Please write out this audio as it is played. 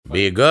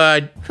Be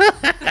good.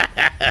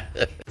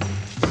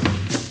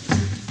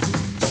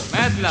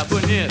 Madla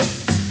bonita.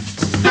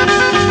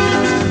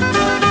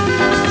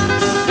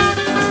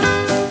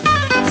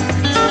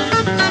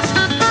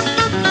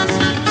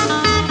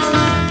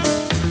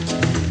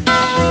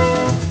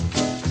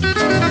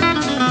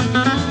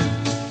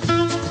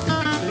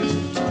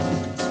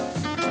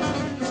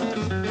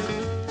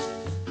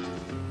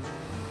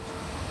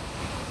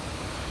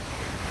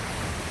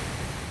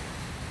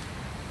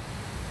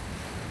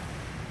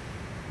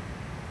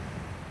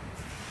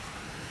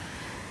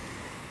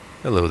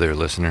 Hello there,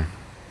 listener.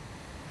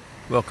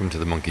 Welcome to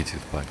the Monkey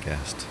Tooth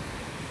Podcast.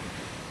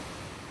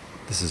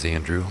 This is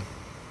Andrew,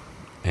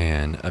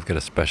 and I've got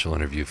a special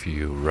interview for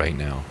you right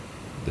now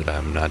that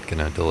I'm not going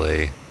to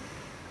delay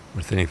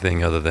with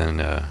anything other than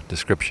a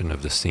description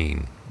of the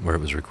scene where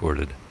it was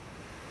recorded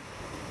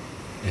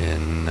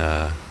in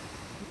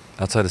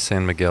outside of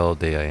San Miguel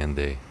de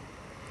Allende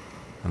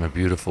on a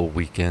beautiful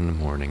weekend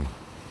morning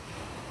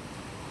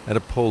at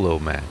a polo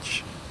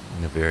match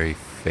in a very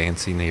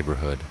fancy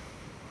neighborhood.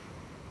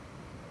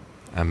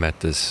 I met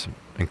this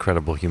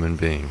incredible human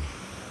being,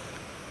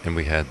 and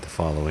we had the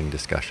following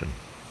discussion.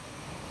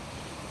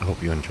 I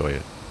hope you enjoy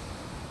it.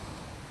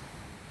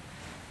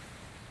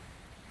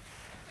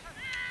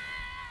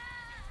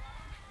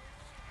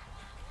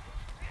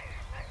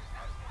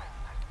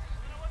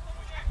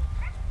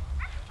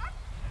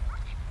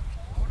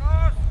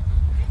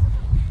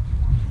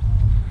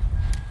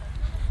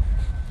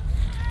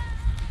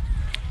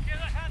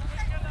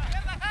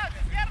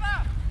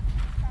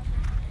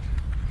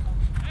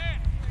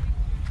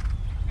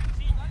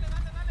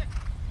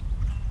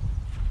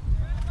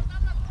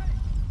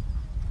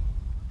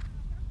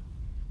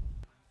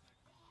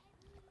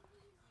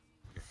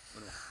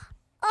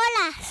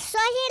 Hola,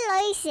 soy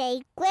Eloisa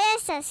y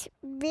puedes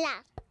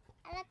hablar.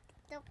 Ahora te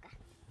toca.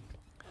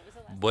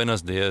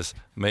 Buenos días,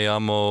 me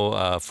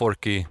llamo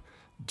Forky.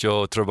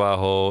 Yo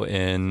trabajo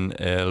en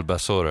el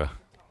basura.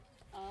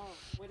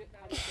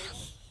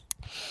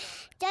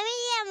 Yo me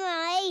llamo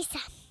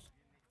Eloisa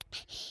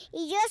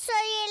y yo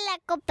soy en la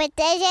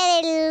competencia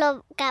de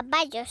los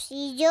caballos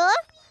y yo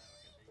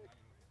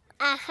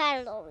a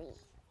Halloween.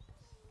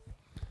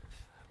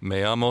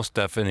 Me llamo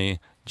Stephanie.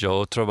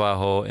 Yo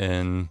trabajo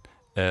en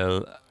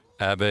el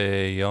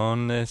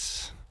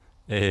avellones.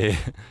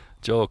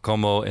 Yo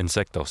como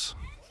insectos.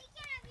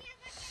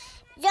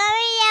 Yo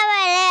me llamo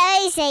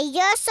Eloisa y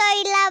yo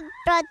soy la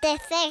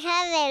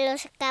protegeja de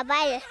los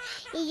caballos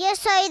y yo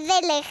soy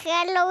del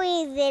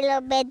Halloween, de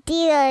los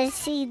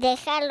vestidos y de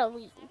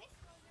Halloween.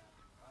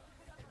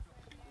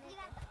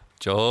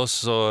 Yo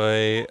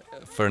soy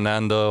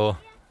Fernando.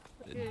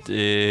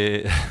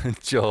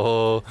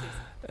 Yo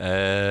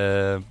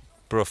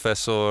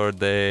profesor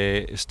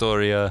de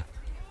historia.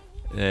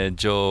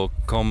 Yo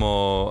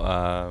como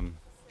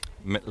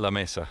la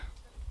mesa.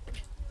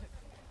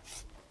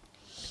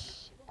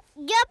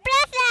 Yo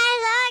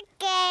presento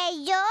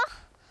que yo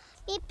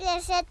me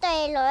presento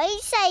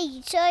Eloisa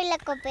y soy la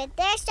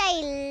competencia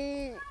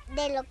y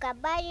de los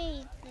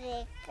caballos y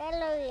de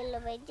Halloween y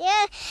los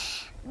vestidos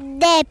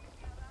de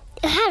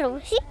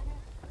Halloween, ¿sí?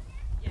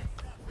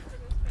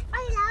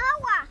 ¡Ay, la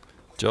agua!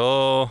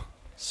 Yo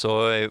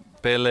soy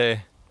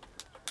Pele.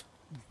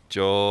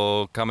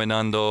 Yo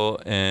caminando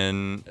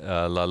en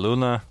la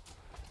luna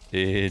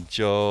y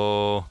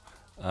yo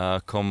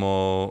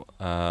como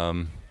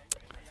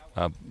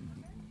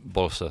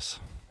bolsas.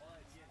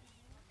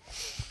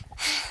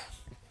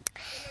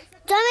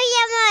 Yo me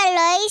llamo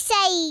Eloisa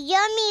y yo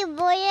me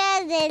voy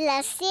de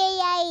la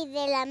silla y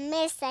de la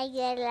mesa y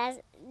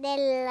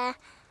de la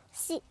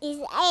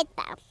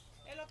silleta.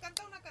 Elo,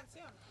 canta una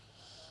canción.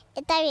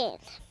 Está bien.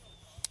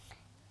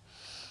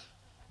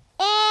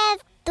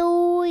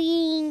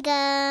 Estuingan.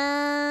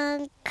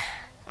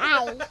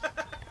 Ay.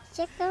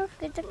 Checa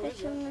que esta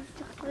canción no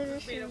se puede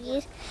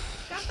seguir.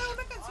 Canta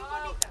una canción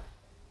bonita.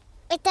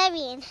 Está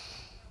bien.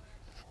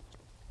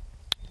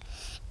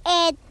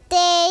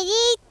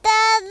 Eterita,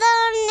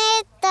 ¿dónde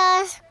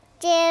estás?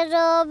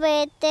 Quiero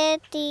verte,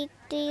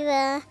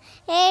 titida.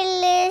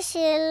 Él es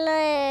el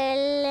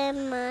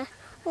mar,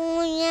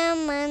 un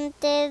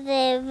amante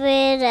de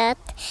verdad.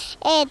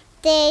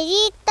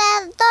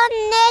 Eterita,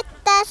 ¿dónde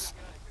estás?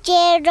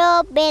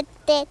 Quiero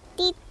verte,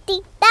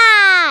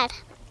 tititar.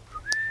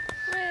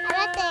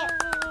 Ahora te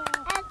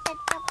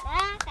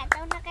toca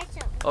cantar una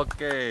canción. Ok,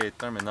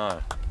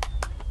 terminar.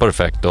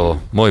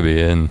 Perfecto, muy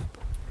bien.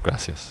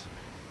 Gracias.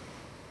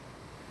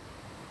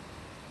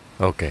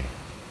 Okay,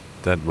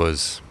 that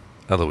was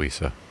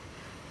Eloisa,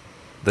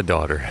 the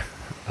daughter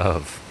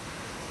of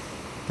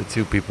the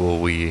two people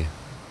we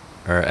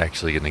are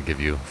actually going to give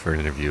you for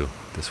an interview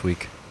this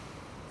week.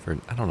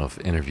 I don't know if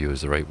interview is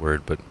the right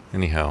word, but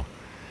anyhow,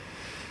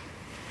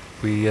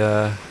 we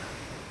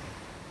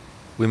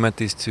met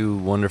these two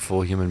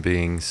wonderful human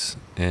beings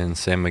in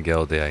San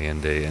Miguel de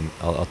Allende, and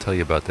I'll tell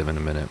you about them in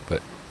a minute,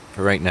 but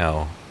for right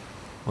now,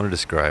 I want to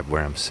describe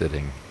where I'm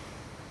sitting.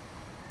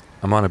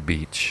 I'm on a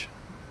beach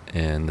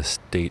in the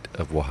state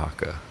of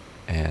Oaxaca,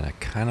 and I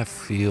kind of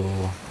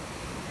feel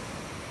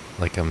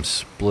like I'm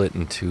split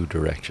in two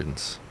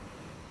directions.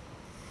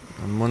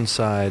 On one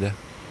side,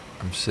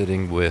 I'm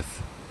sitting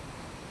with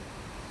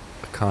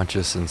a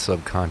conscious and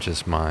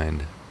subconscious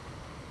mind.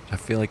 I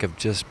feel like I've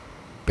just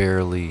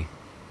barely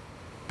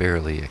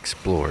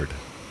explored.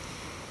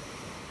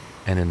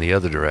 And in the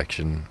other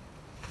direction,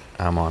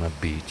 I'm on a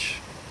beach,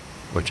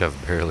 which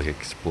I've barely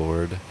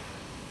explored,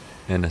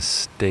 in a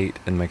state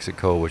in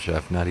Mexico which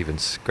I've not even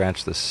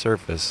scratched the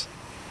surface,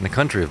 in the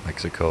country of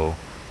Mexico,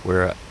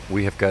 where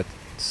we have got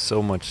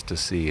so much to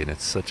see, and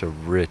it's such a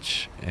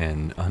rich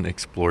and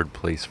unexplored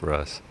place for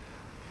us,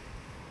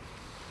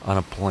 on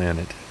a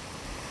planet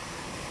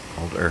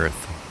called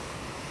Earth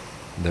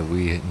that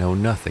we know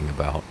nothing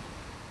about,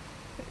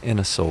 in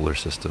a solar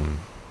system,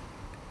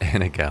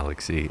 and a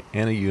galaxy,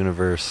 and a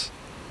universe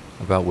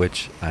about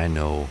which I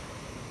know,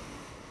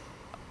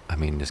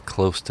 as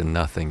close to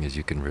nothing as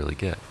you can really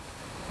get.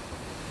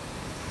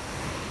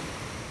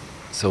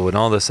 So in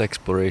all this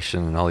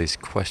exploration and all these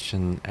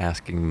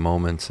question-asking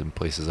moments and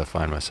places I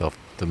find myself,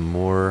 the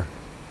more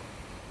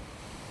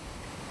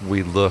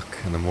we look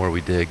and the more we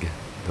dig,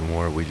 the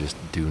more we just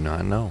do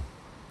not know.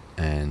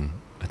 And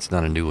it's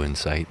not a new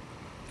insight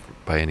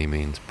by any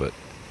means, but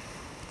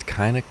it's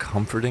kind of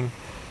comforting,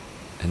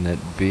 and that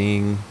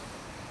being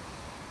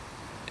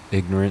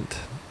ignorant,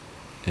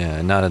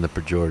 not in the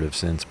pejorative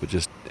sense, but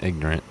just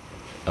ignorant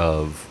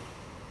of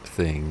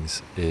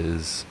things,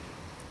 is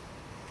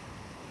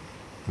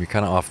you're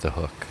kind of off the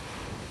hook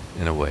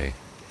in a way,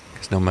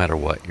 because no matter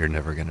what, you're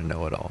never going to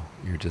know it all.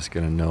 You're just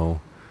going to know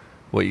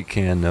what you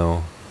can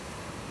know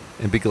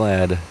and be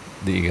glad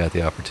that you got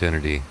the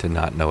opportunity to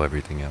not know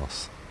everything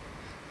else.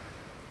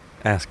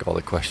 Ask all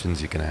the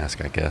questions you can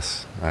ask, I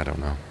guess. I don't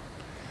know.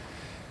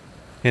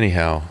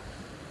 Anyhow,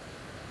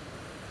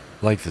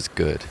 life is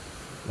good.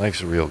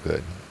 Life's real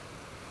good.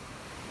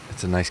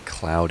 It's a nice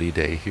cloudy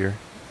day here.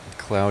 A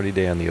cloudy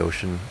day on the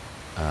ocean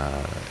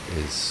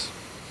is,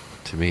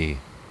 to me,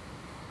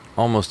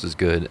 almost as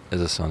good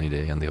as a sunny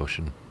day on the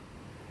ocean.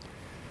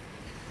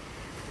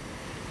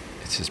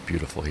 It's just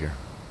beautiful here.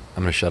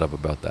 I'm going to shut up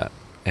about that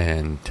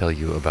and tell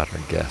you about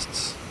our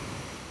guests.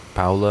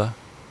 Paula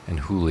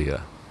and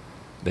Julia.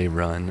 They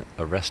run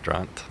a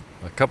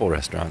couple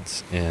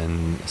restaurants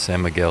in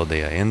San Miguel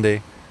de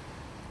Allende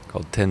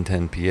called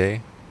 1010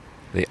 PA.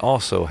 They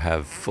also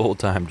have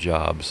full-time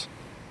jobs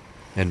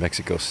in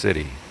Mexico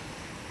City.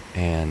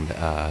 And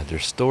their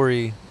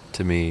story,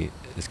 to me,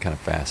 is kind of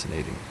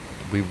fascinating.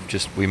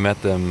 We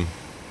met them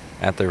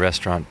at their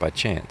restaurant by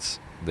chance.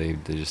 They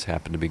just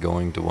happened to be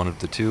going to one of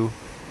the two.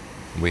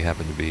 We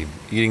happened to be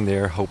eating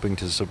there, hoping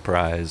to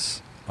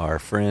surprise our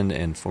friend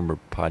and former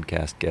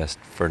podcast guest,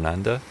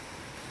 Fernanda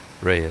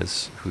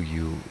Reyes, who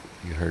you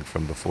heard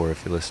from before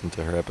if you listened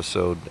to her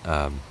episode.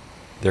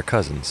 They're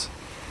cousins.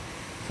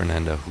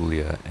 Fernanda,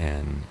 Julia,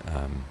 and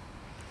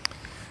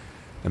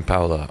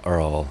Paula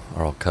are all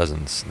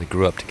cousins. They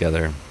grew up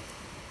together,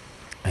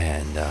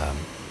 and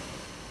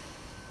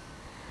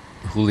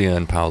Julia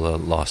and Paula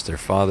lost their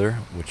father,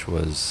 which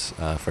was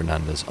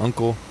Fernanda's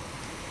uncle,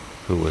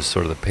 who was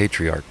sort of the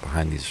patriarch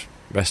behind these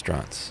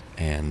restaurants.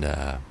 And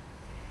I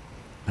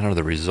don't know,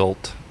 the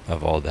result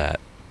of all that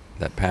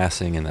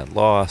passing and that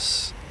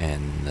loss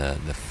and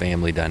the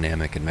family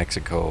dynamic in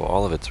Mexico,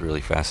 all of it's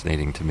really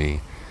fascinating to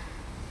me,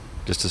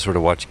 just to sort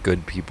of watch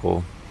good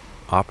people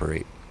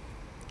operate.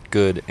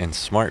 Good and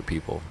smart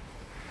people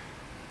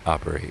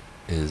operate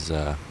is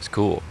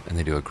cool, and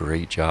they do a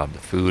great job. The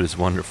food is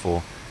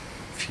wonderful.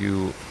 If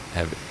you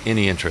have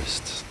any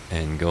interest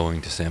in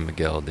going to San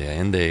Miguel de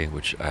Allende,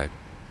 which I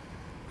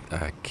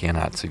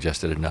cannot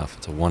suggest it enough,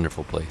 it's a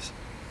wonderful place.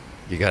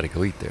 You got to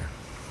go eat there.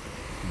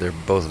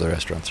 Both of the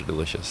restaurants are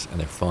delicious,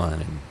 and they're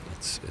fun, and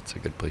it's a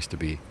good place to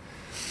be.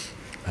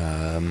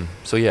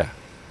 So yeah,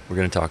 we're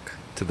going to talk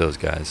to those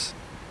guys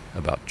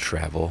about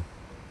travel,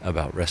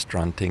 about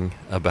restauranting,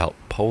 about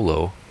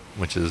polo,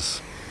 which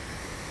is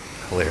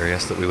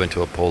hilarious that we went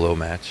to a polo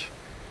match,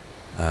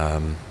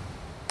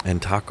 and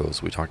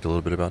tacos. We talked a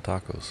little bit about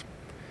tacos.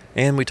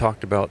 And we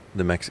talked about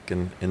the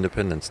Mexican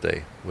Independence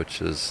Day,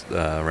 which is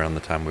around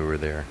the time we were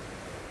there.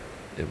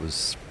 It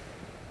was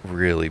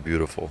really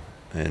beautiful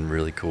and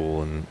really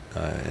cool and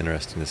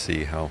interesting to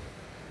see how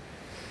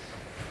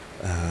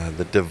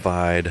the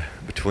divide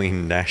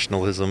between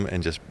nationalism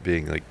and just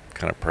being like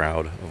kind of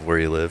proud of where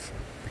you live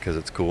because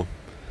it's cool.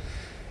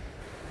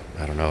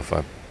 I don't know if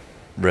I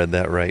read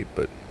that right,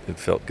 but it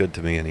felt good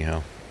to me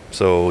anyhow.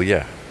 So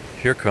yeah,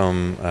 here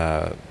come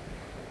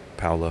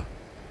Paula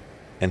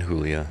and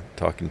Julia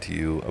talking to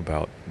you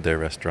about their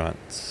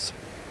restaurants.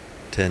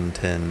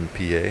 1010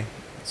 PA,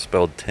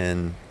 spelled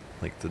 10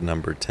 like the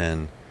number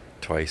 10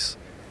 twice,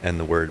 and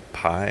the word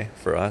pie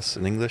for us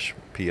in English,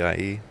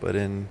 P-I-E, but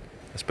in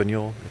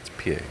Espanol it's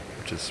PA,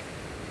 which is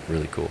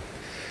really cool.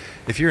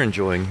 If you're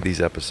enjoying these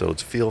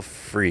episodes, feel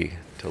free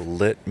to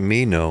let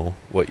me know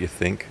what you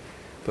think,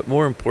 but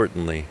more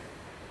importantly,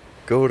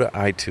 go to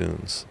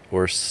iTunes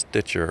or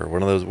Stitcher or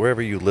one of those,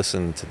 wherever you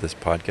listen to this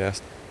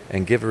podcast,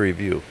 and give a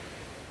review.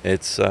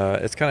 It's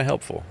kind of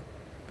helpful.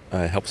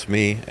 It helps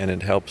me, and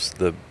it helps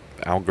the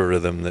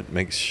algorithm that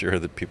makes sure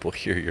that people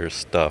hear your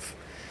stuff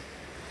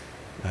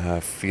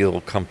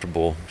feel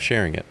comfortable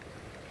sharing it.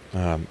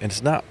 And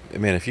it's not, I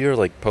mean, if you're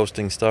like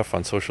posting stuff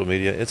on social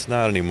media, it's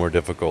not any more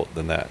difficult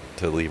than that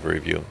to leave a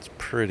review. It's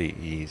pretty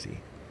easy.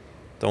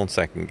 Don't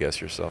second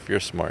guess yourself. You're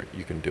smart.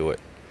 You can do it.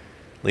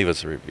 Leave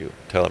us a review.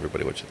 Tell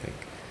everybody what you think.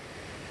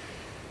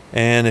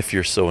 And if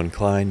you're so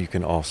inclined, you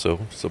can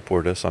also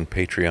support us on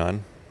Patreon,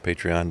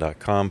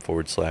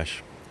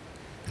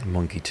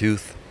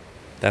 patreon.com/monkeytooth.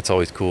 That's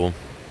always cool.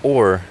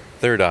 Or,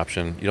 third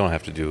option, you don't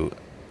have to do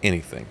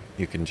anything.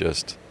 You can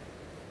just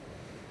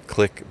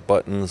click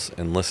buttons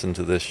and listen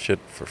to this shit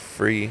for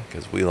free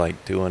because we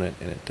like doing it,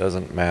 and it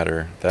doesn't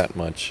matter that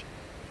much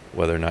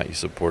whether or not you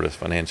support us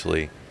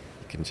financially.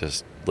 You can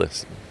just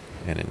listen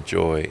and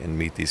enjoy and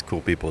meet these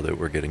cool people that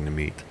we're getting to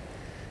meet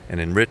and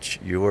enrich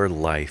your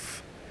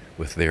life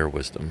with their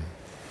wisdom.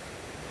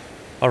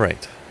 All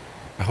right.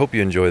 I hope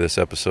you enjoy this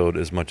episode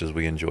as much as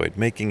we enjoyed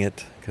making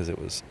it because it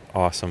was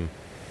awesome.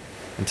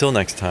 Until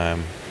next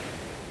time,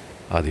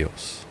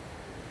 adios.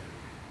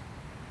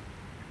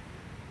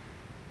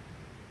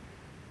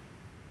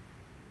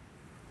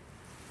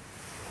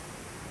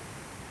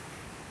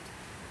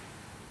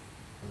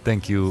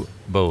 Thank you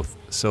both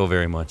so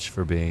very much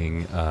for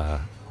being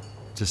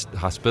just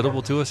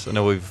hospitable to us. I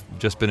know we've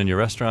just been in your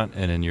restaurant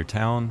and in your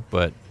town,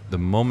 but the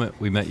moment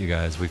we met you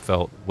guys, we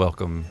felt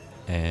welcome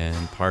and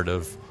part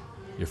of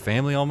your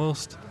family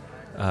almost.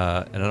 And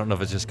I don't know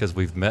if it's just because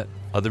we've met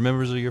other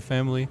members of your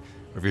family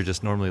or if you're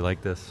just normally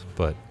like this,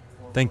 but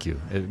thank you.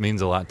 It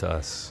means a lot to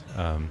us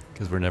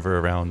because we're never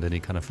around any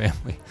kind of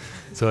family.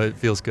 So it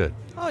feels good.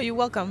 Oh, you're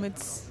welcome.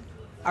 It's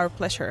our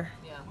pleasure.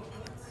 Yeah.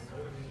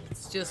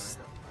 It's just,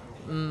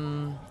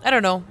 I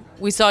don't know.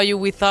 We saw you,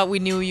 we thought we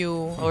knew you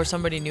or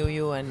somebody knew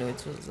you, and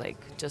it was like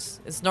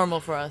just, it's normal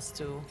for us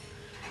to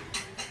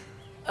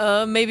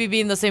maybe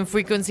be in the same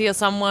frequency as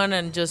someone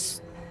and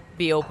just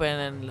be open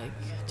and like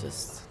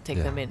just take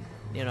them in,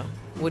 you know,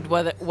 with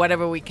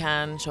whatever we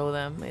can show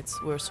them.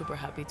 We're super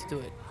happy to do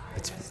it.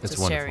 It's just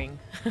wonderful. Sharing.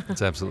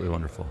 It's absolutely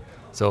wonderful.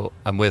 So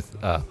I'm with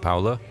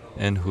Paula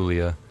and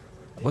Julia.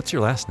 What's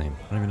your last name?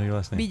 I don't even know your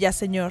last name.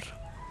 Villaseñor.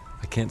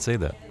 I can't say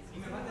that.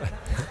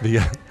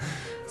 Villa.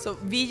 So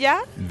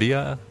Villa.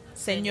 Villa.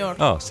 Señor.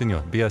 Oh,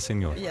 señor.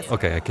 Villaseñor. Yes.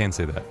 Okay, I can't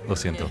say that. Lo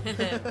siento.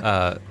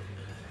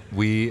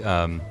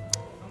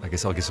 I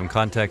guess I'll give some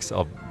context.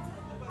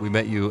 We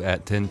met you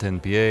at 1010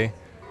 PA,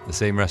 the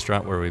same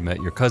restaurant where we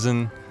met your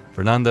cousin,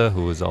 Fernanda,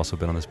 who has also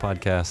been on this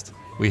podcast.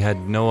 We had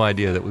no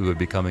idea that we would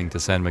be coming to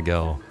San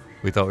Miguel.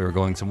 We thought we were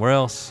going somewhere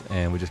else,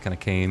 and we just kind of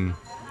came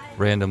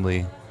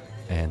randomly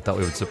and thought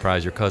we would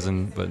surprise your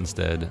cousin, but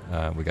instead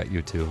we got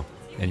you two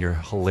and your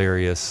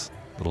hilarious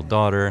little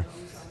daughter.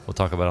 We'll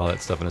talk about all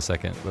that stuff in a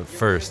second. But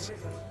first,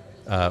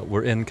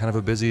 we're in kind of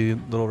a busy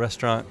little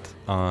restaurant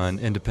on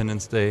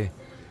Independence Day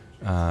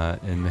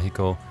in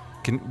Mexico.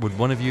 Would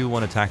one of you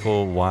want to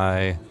tackle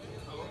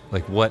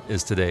what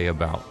is today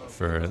about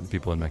for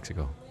people in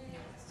Mexico?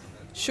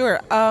 Sure.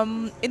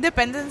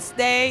 Independence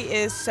Day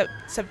is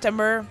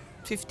September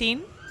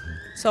 15,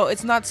 so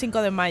it's not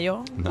Cinco de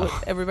Mayo,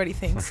 what everybody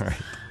thinks. Right.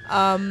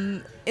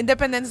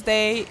 Independence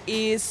Day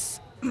is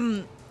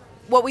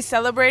what we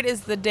celebrate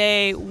is the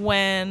day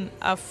when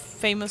a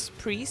famous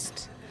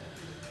priest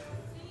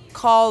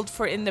called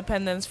for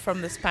independence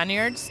from the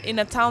Spaniards in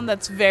a town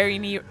that's very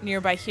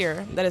nearby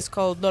here that is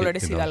called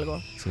Dolores Hidalgo.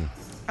 Sí.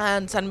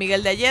 And San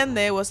Miguel de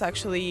Allende was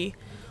actually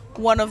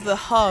one of the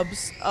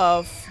hubs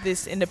of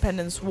this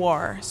independence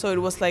war. So it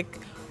was like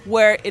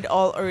where it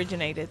all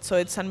originated. So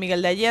it's San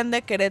Miguel de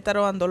Allende,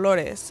 Querétaro, and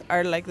Dolores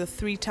are like the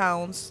three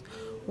towns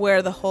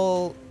where the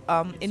whole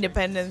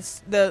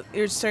independence, the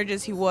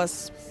insurgency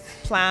was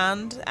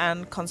planned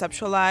and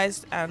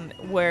conceptualized and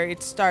where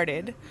it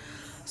started.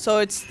 So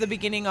it's the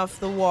beginning of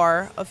the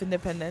War of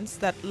Independence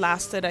that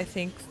lasted, I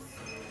think,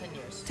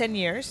 10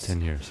 years.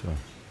 10 years.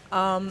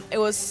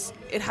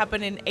 It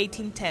happened in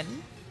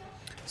 1810.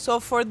 So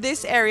for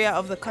this area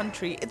of the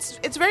country,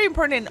 it's very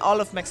important in all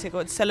of Mexico.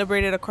 It's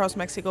celebrated across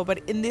Mexico,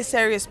 but in this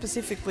area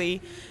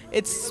specifically,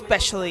 it's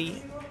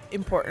especially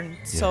important.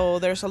 Yeah. So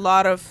there's a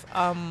lot of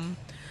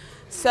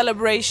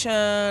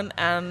celebration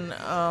and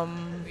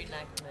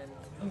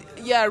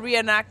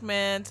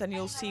reenactments, and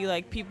you'll see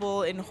like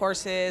people in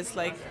horses,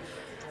 like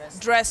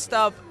dressed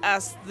up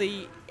as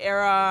the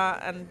era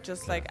and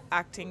just like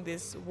acting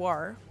this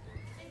war.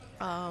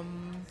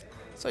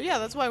 So yeah,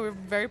 that's why we're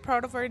very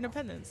proud of our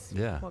independence.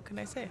 Yeah. What can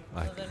I say?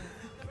 I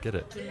get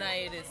it.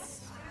 Tonight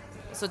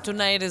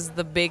is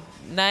the big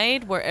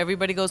night where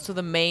everybody goes to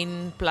the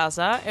main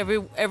plaza.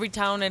 Every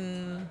town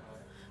in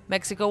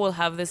Mexico will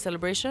have this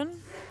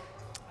celebration.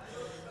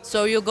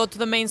 So you'll go to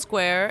the main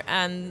square,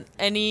 and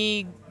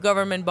any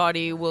government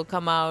body will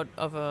come out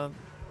of a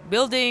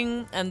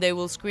building and they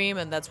will scream,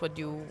 and that's what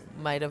you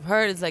might have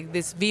heard. It's like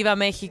this Viva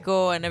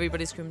Mexico, and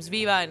everybody screams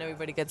Viva, and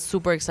everybody gets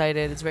super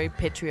excited. It's very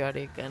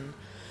patriotic, and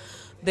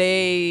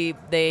they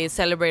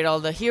celebrate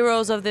all the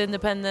heroes of the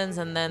independence,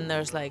 and then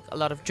there's like a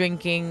lot of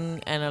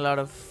drinking and a lot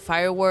of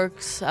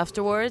fireworks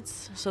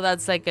afterwards. So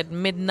that's like at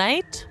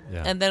midnight,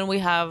 and then we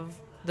have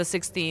the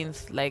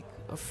 16th, like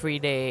a free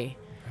day.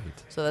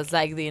 So that's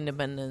like the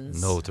independence.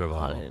 No trabajo.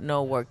 Holiday,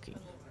 no working.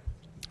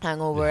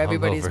 hangover. Yeah,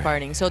 Everybody's hungover.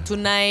 partying. So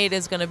tonight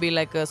is gonna be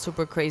like a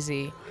super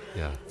crazy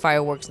Yeah.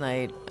 fireworks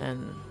night,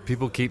 and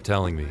People keep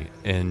telling me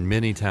in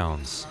many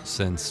towns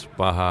since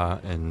Baja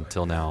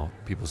until now,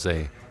 people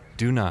say,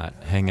 do not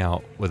hang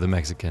out with a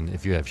Mexican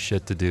if you have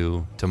shit to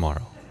do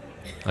tomorrow.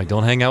 Like,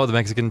 don't hang out with a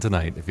Mexican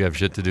tonight if you have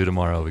shit to do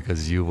tomorrow,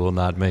 because you will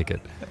not make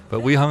it. But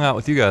we hung out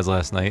with you guys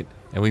last night,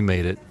 and we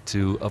made it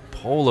to a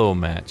polo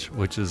match,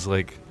 which is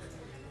like,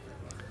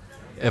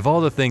 of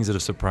all the things that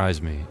have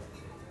surprised me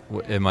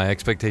in my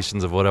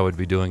expectations of what I would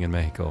be doing in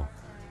Mexico,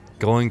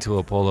 going to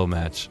a polo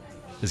match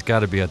has got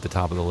to be at the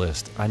top of the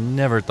list. I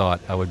never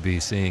thought I would be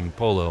seeing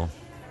polo,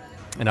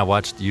 and I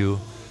watched you,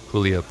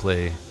 Julia,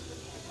 play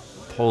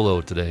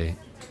polo today,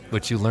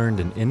 which you learned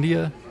in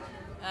India.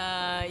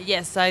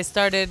 yes,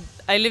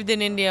 I lived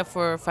in India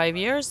for 5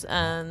 years,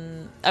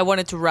 and I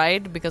wanted to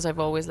ride because I've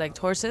always liked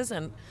horses,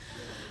 and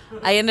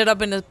I ended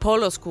up in a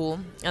polo school,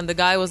 and the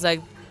guy was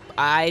like,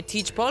 I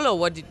teach polo,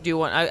 what do you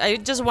want? I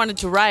just wanted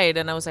to ride,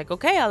 and I was like,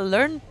 okay, I'll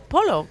learn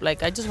polo.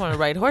 Like, I just want to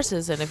ride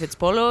horses, and if it's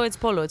polo,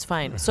 it's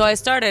fine. So I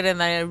started,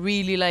 and I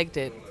really liked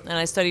it, and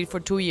I studied for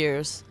 2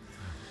 years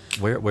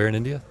Where in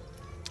India?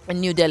 in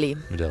New Delhi.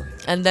 New Delhi.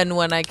 And then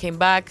when I came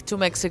back to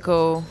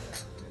Mexico,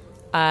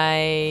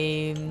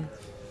 I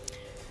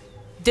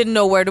didn't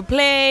know where to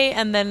play,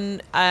 and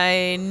then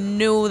I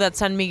knew that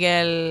San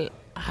Miguel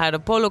had a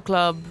polo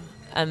club,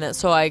 and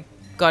so I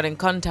got in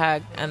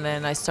contact, and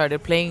then I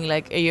started playing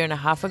like a year and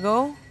a half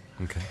ago,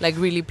 Okay. like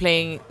really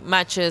playing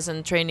matches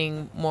and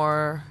training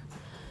more.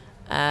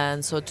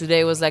 And so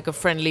today was like a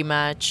friendly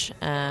match,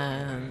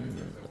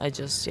 and I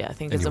think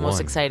And it's you the most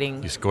won.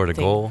 exciting. You scored a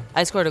thing. goal.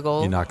 I scored a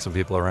goal. You knocked some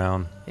people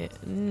around. Yeah,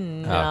 Oh,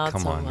 not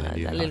come so on, much, man.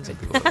 You a knocked little some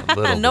bit. people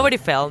a little Nobody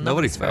bit. fell.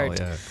 Nobody Nobody's fell, hurt.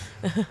 yeah.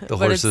 The But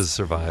horses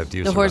survived.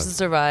 You The survived. horses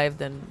survived,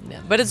 and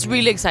but it's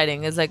really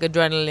exciting. It's like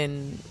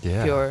adrenaline,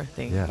 Yeah, pure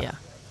thing. yeah. Yeah.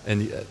 And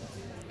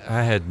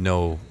I had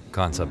no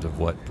concept of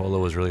what polo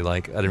was really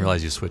like. I didn't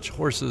realize you switch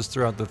horses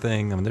throughout the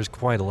thing. I mean, there's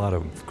quite a lot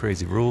of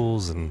crazy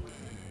rules, and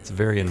it's a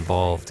very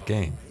involved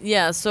game.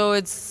 Yeah, so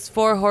it's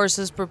 4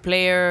 horses per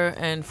player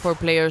and 4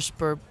 players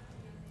per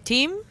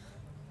team,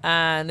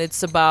 and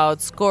it's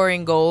about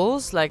scoring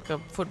goals like a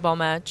football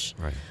match.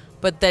 Right.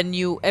 But then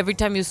every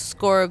time you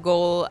score a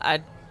goal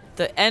at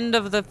the end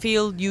of the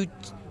field, you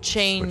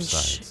change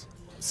Switch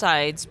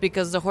sides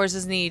because the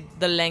horses need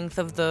the length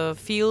of the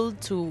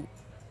field to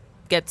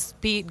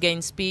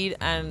gain speed,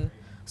 and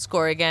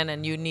score again,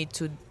 and you need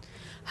to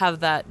have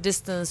that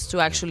distance to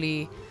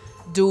actually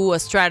do a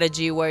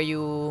strategy where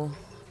you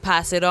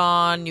pass it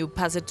on, you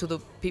pass it to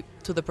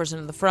the person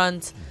in the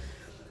front.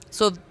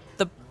 So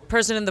the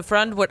person in the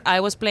front, what I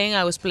was playing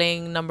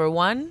number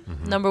 1.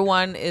 Mm-hmm. Number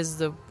 1 is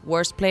the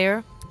worst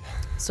player,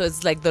 so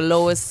it's like the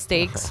lowest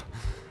stakes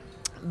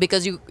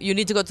because you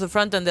need to go to the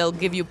front, and they'll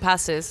give you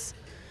passes,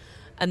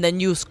 and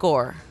then you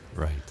score.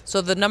 Right.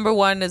 So the number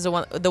 1 is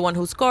the one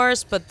who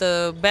scores, but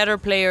the better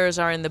players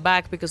are in the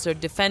back because they're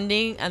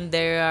defending and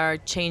they are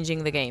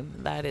changing the game.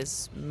 That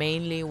is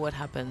mainly what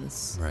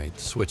happens. Right.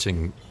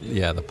 Switching,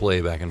 the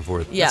play back and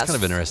forth. Yes. That's kind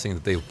of interesting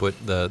that they put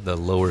the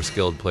lower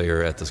skilled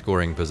player at the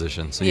scoring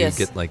position, so Yes.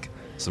 you get like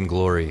some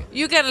glory.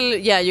 You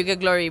get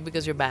glory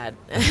because you're bad.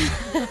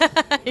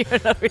 You're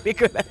not really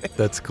good at it.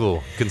 That's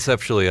cool.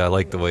 Conceptually, I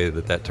like the way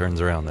that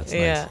turns around. That's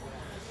nice. Yeah.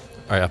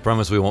 All right, I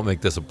promise we won't make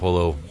this a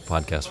polo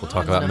podcast. We'll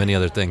talk about many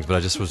other things, but I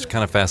just was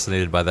kind of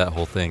fascinated by that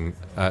whole thing.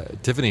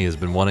 Tiffany has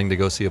been wanting to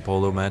go see a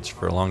polo match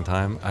for a long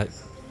time.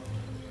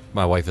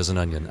 My wife is an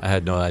onion. I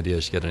had no idea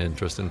she had an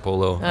interest in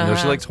polo. I know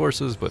she likes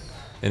horses, but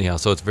anyhow,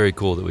 so it's very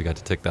cool that we got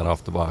to tick that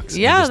off the box.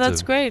 Yeah,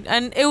 that's great.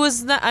 And it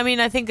was not,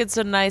 I think it's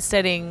a nice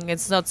setting.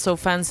 It's not so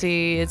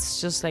fancy.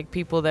 It's just like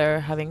people there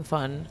having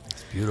fun.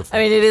 It's beautiful. I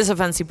mean, it is a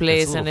fancy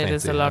place, It's a and little it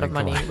is a fancy, lot I of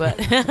mean, money,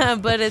 come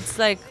but but it's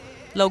like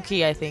low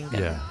key, I think.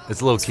 Yeah,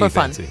 it's low key for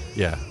fun. fancy.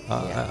 Yeah,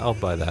 I'll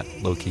buy that.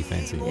 Low key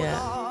fancy. Yeah.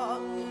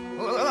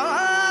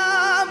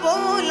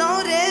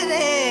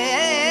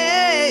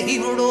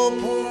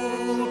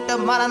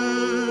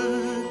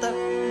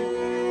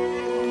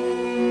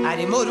 Are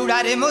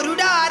morudare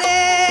morudare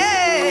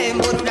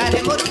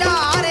morudare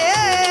morudare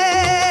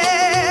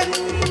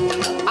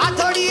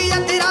athodi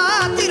yatra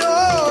tiro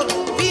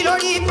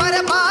pilodi par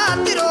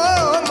patiro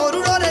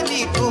morudore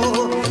biko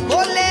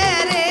bole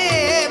re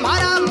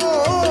mara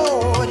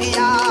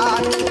moria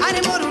are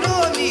morudo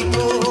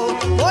biko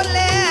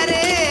bole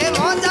re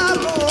moja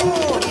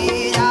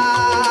moria.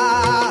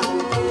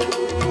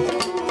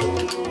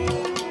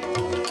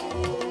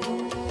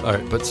 All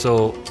right, but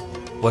so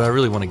what I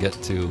really want to get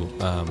to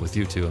with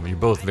you two, I mean, you're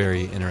both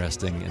very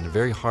interesting and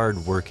very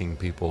hard-working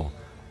people.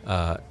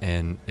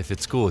 And if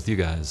it's cool with you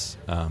guys,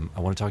 I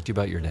want to talk to you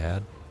about your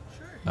dad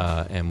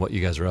and what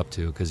you guys are up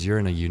to, because you're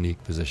in a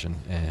unique position.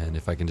 And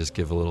if I can just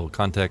give a little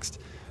context,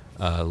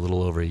 a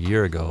little over a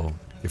year ago,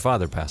 your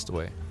father passed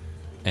away,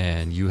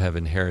 and you have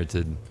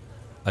inherited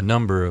a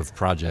number of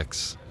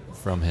projects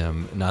from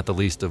him, not the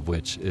least of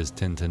which is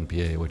Tintin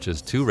PA, which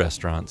is 2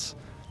 restaurants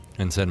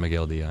in San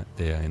Miguel de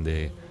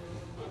Allende.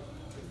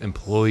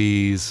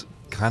 Employees,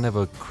 kind of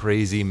a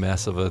crazy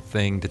mess of a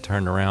thing to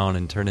turn around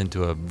and turn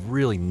into a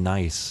really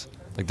nice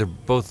Like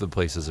both the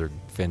places are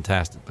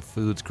fantastic. The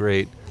food's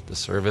great. The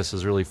service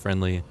is really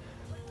friendly,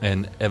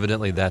 and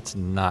evidently that's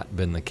not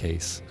been the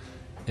case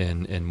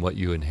in what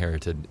you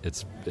inherited.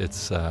 It's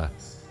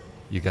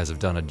you guys have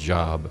done a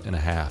job and a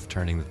half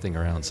turning the thing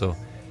around. So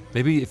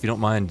maybe if you don't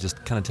mind,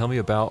 just kind of tell me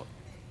about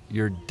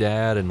your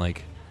dad and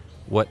like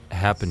what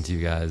happened to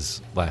you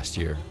guys last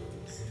year.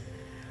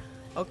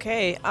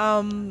 Okay.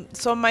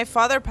 So my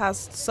father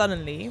passed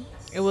suddenly.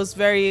 It was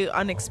very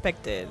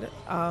unexpected.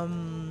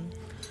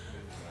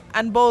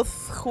 And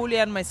both Julia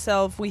and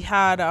myself, we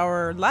had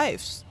our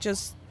lives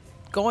just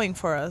going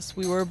for us.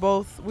 We are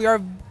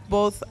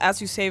both,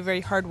 as you say,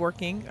 very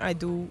hardworking. I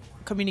do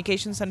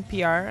communications and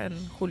PR, and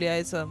Julia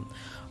is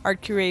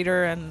art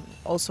curator and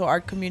also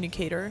art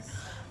communicator.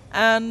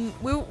 And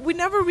we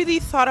never really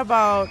thought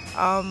about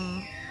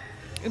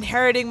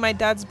inheriting my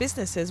dad's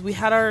businesses. We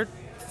had our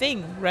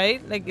thing,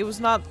 right? Like, it was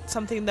not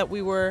something that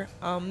we were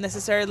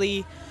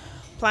necessarily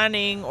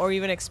planning or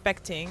even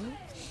expecting.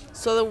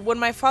 So when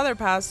my father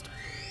passed,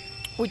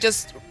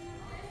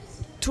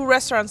 two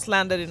restaurants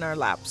landed in our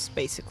laps,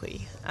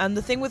 basically. And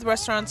the thing with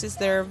restaurants is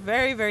they're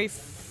very, very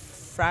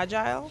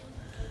fragile.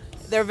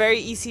 They're very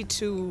easy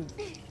to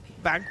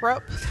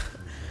bankrupt.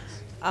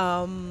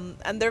 And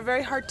they're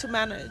very hard to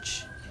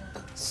manage.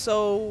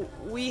 So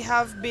we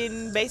have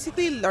been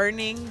basically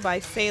learning by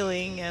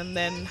failing and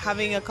then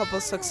having a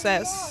couple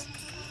success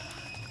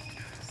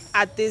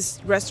at this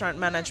restaurant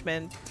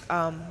management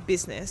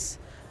business.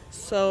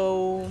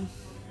 So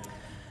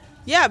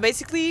yeah,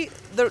 basically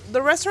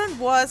the restaurant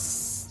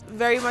was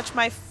very much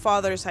my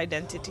father's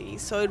identity.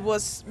 So it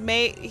was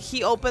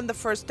he opened the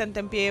first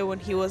Tentempié when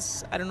he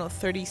was, I don't know,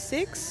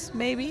 36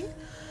 maybe.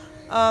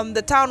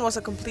 The town was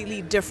a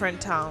completely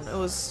different town. It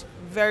was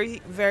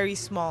very, very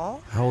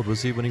small. How old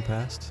was he when he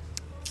passed?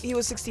 He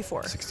was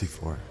 64.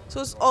 64. So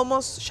it was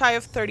almost shy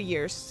of 30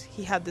 years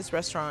he had this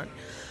restaurant.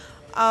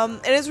 And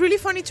it's really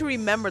funny to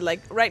remember,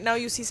 like, right now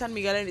you see San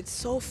Miguel and it's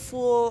so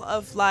full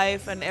of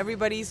life and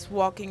everybody's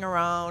walking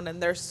around and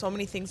there's so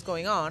many things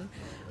going on.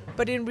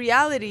 But in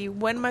reality,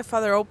 when my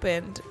father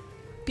opened,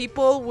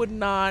 people would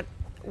not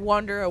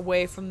wander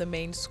away from the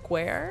main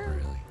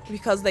square. Really?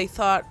 Because they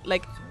thought,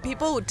 like,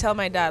 people would tell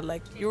my dad,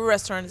 like, your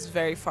restaurant is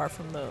very far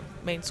from the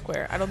main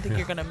square. I don't think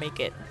you're going to make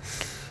it.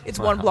 It's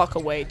Wow. 1 block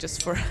away,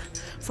 just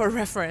for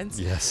reference.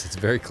 Yes, it's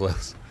very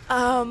close.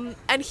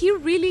 And he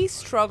really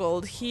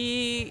struggled.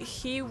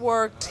 He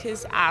worked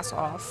his ass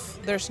off.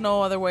 There's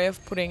no other way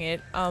of putting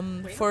it.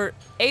 For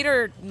 8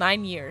 or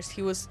 9 years,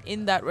 he was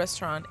in that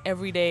restaurant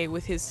every day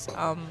with his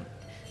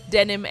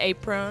denim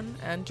apron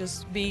and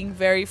just being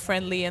very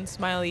friendly and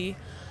smiley,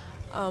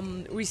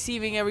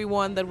 receiving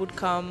everyone that would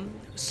come,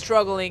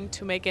 struggling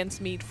to make ends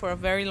meet for a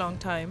very long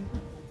time.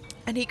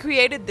 And he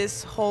created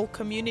this whole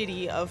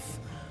community of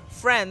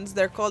friends.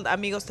 They're called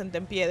Amigos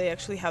Tentempié. They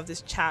actually have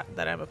this chat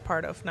that I'm a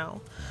part of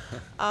now.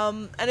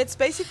 And it's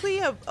basically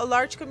a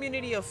large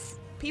community of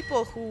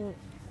people who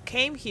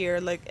came here,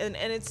 like, and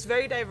it's a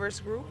very diverse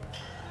group.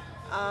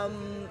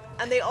 And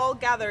they all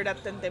gathered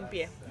at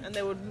Tentempié, and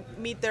they would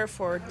meet there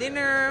for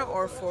dinner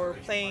or for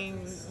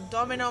playing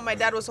domino. My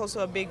dad was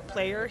also a big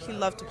player. He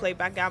loved to play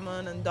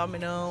backgammon and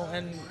domino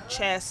and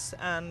chess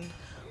and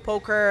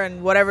poker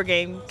and whatever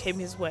game came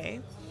his way.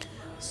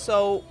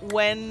 So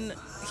when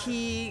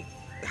he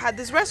had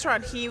this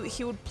restaurant,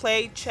 he would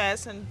play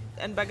chess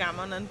and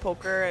backgammon and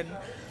poker, and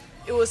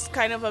it was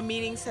kind of a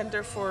meeting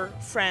center for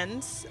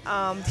friends.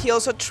 He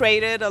also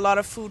traded a lot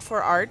of food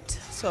for art,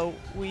 so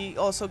we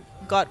also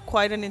got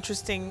quite an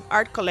interesting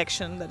art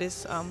collection that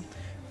is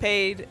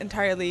paid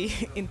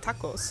entirely in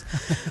tacos,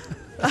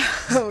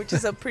 which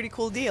is a pretty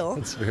cool deal.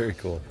 That's very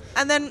cool.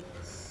 And then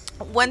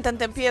when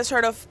Tentempié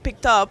sort of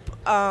picked up,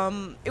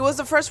 it was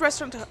the first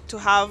restaurant to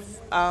have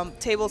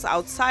tables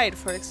outside,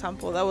 for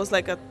example. That was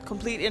like a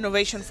complete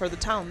innovation for the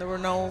town. There were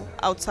no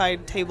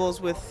outside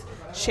tables with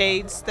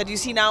shades that you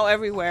see now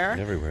everywhere.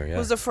 Everywhere, yeah. It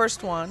was the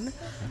first one.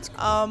 That's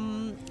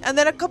cool. And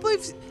then a couple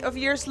of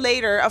years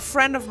later, a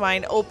friend of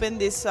mine opened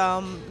this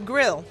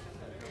grill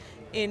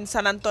in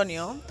San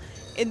Antonio,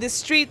 in this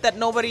street that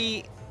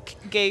nobody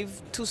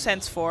gave 2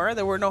 cents for.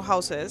 There were no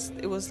houses.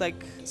 It was like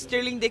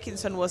Stirling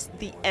Dickinson was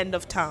the end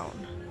of town.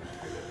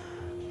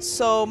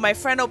 So my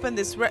friend opened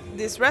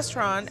this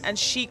restaurant, and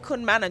she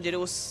couldn't manage it. It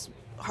was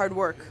hard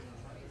work.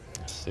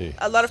 See.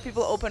 A lot of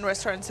people open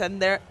restaurants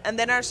and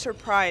then are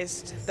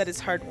surprised that it's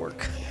hard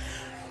work.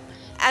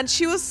 And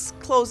she was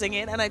closing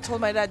it, and I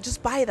told my dad,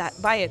 just buy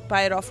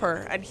it off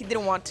her. And he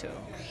didn't want to.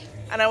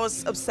 And I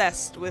was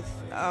obsessed with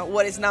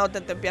what is now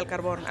Tentempié al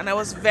Carbón. And I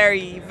was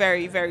very,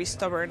 very, very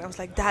stubborn. I was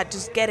like, Dad,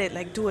 just get it.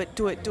 Like, do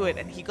it.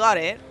 And he got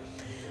it.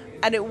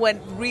 And it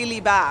went really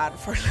bad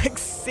for like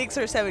 6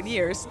 or 7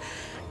 years.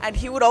 And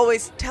he would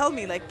always tell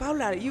me, like,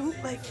 Paula, you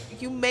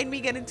made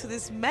me get into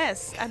this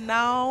mess. And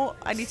now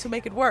I need to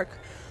make it work.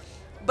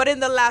 But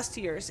in the last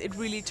years, it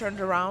really turned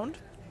around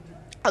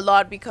a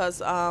lot because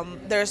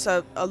there's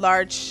a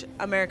large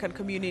American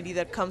community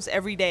that comes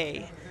every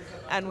day.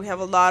 And we have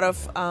a lot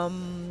of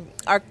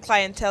our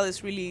clientele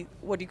is really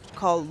what you could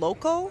call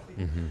local.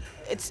 Mm-hmm.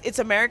 It's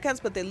Americans,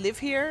 but they live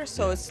here,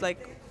 so it's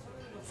like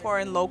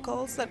foreign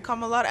locals that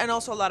come a lot, and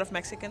also a lot of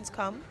Mexicans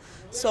come.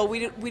 So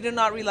we do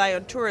not rely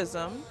on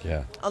tourism.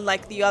 Yeah.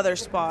 Unlike the other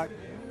spot,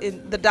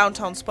 in the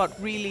downtown spot,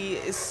 really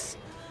is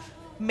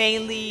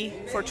mainly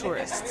for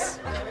tourists.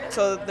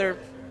 So they're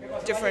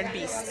different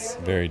beasts.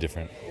 Very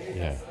different.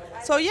 Yeah.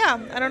 So yeah,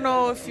 I don't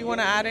know if you want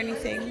to add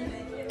anything.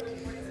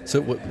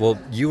 So, well,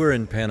 you were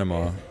in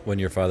Panama when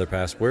your father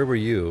passed. Where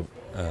were you?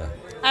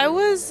 I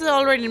was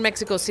already in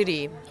Mexico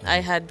City.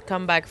 I had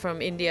come back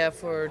from India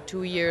for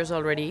 2 years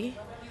already,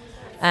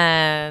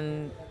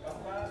 and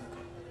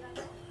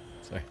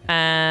Sorry.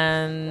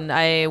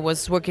 I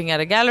was working at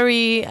a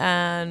gallery,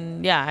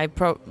 and yeah, I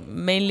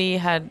mainly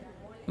had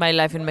my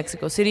life in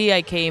Mexico City.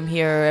 I came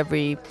here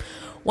every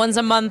once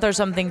a month or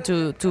something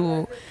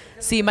to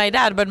see my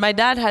dad, but my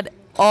dad had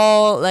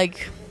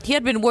he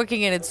had been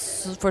working in it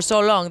for so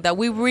long that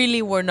we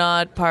really were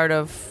not part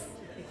of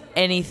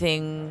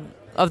anything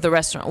of the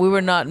restaurant. We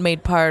were not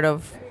made part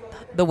of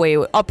the way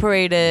it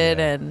operated,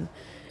 and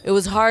it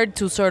was hard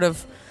to sort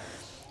of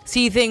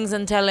see things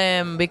and tell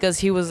him, because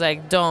he was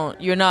like, don't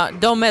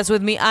mess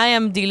with me. I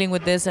am dealing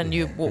with this, and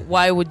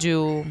why would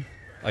you?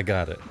 I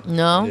got it.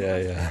 No?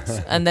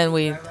 Yeah. And then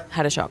we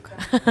had a shock.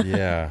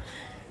 Yeah.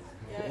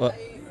 Well,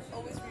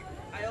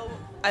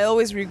 I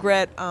always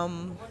regret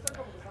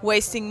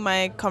wasting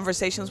my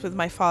conversations with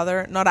my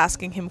father, not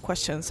asking him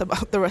questions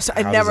about the restaurant.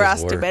 I How never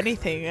does this asked him work?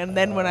 anything. And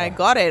then when I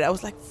got it, I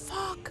was like,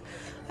 fuck,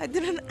 I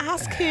didn't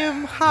ask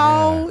him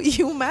how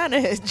you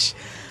manage.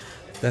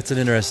 that's an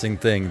interesting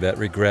thing, that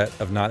regret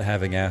of not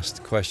having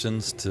asked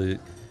questions to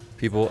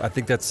people. I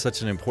think that's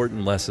such an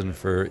important lesson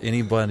for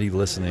anybody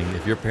listening.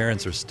 If your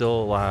parents are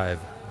still alive,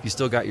 if you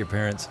still got your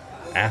parents,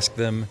 ask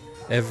them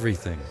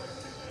everything.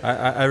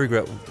 I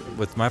regret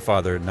with my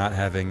father not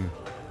having...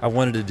 I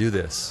wanted to do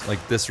this,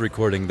 like this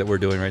recording that we're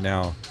doing right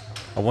now.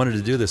 I wanted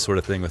to do this sort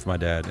of thing with my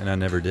dad, and I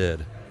never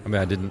did. I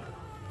mean,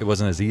 it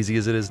wasn't as easy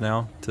as it is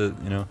now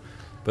to,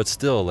 but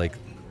still, like,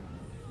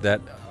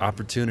 that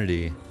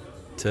opportunity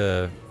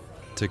to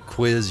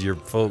quiz your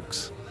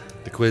folks,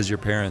 to quiz your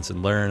parents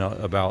and learn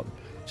about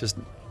just,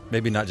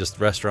 maybe not just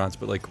restaurants,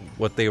 but like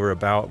what they were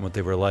about and what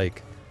they were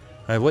like.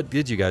 What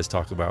did you guys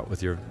talk about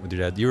with your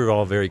dad? You were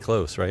all very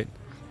close, right?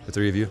 The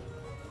three of you?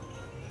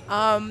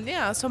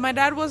 Yeah, so my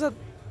dad was a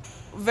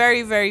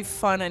very, very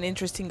fun and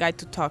interesting guy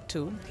to talk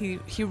to.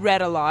 He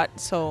read a lot,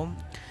 so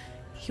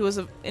he was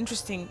an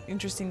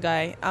interesting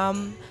guy.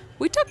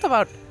 We talked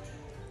about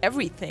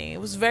everything. It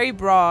was very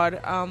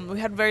broad. We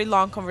had very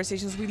long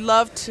conversations. We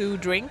loved to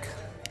drink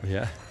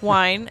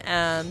wine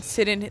and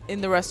sit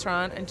in the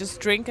restaurant and just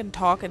drink and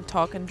talk and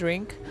talk and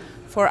drink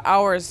for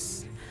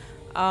hours.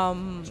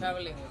 Traveling was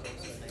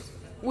also nice.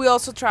 We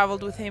also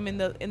traveled with him in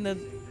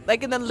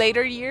the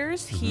later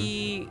years. Mm-hmm.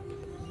 He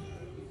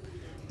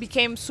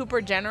became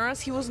super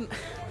generous. It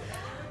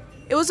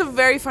was a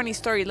very funny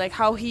story, like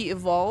how he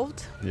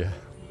evolved. Yeah.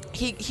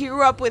 He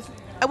grew up with,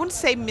 I wouldn't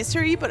say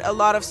misery, but a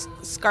lot of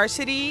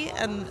scarcity,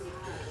 and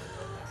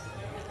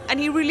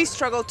he really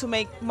struggled to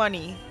make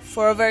money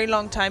for a very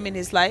long time in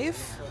his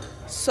life.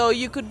 So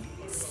you could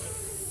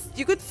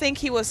think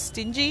he was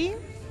stingy.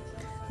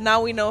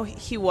 Now we know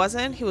he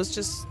wasn't. He was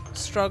just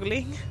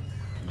struggling.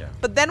 Yeah.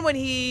 But then when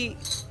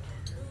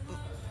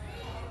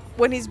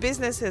his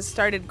businesses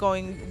started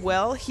going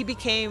well, he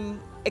became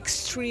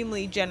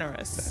extremely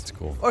generous. That's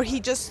cool. Or he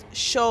just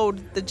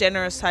showed the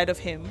generous side of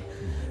him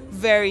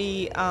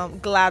very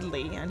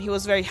gladly, and he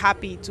was very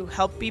happy to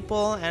help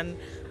people and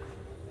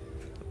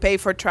pay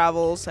for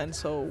travels. And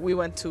so we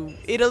went to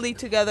Italy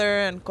together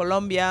and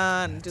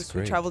Colombia, and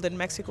we traveled in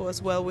Mexico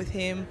as well with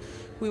him.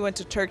 We went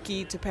to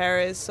Turkey, to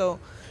Paris. So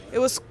it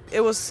was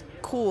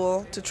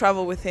cool to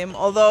travel with him,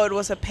 although it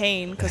was a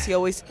pain because he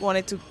always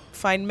wanted to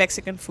find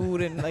Mexican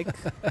food in like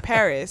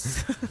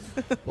Paris.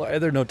 Why are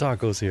there no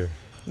tacos here?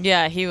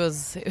 Yeah,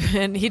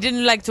 and he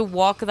didn't like to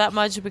walk that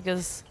much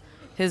because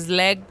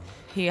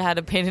he had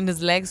a pain in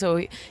his leg, so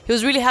he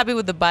was really happy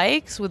with the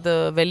bikes, with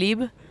the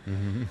Velib.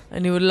 Mm-hmm.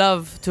 And he would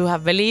love to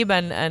have Velib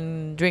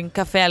and drink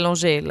café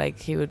allongé. Like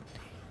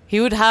he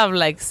would have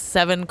like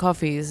 7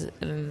 coffees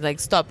and like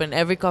stop in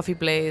every coffee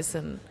place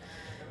and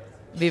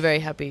be very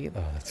happy.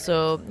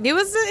 So he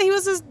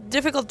was a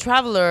difficult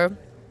traveler,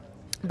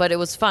 but it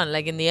was fun.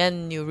 Like in the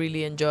end, you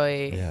really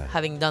enjoy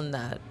having done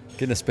that.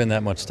 Getting to spend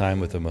that much time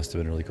with him must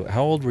have been really cool.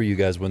 How old were you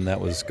guys when that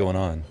was going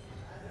on?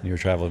 When you were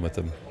traveling with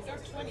him? I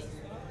was 20.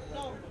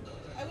 No,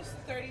 I was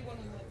 30 when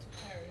we went to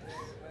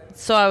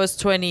Paris. So I was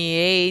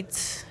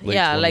 28. Late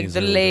yeah, 20s, like the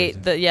early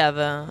late,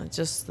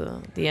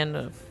 30s. the end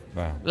of.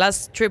 Wow.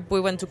 Last trip we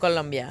went to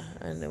Colombia,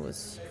 and it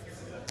was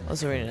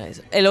also really nice.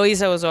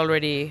 Eloisa was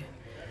already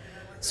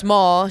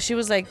small. She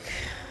was like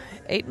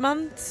 8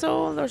 months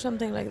old or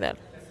something like that.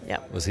 Yeah.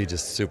 Was he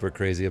just super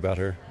crazy about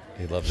her?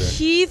 He loved her.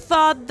 He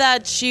thought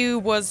that she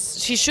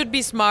should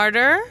be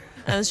smarter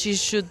and she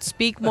should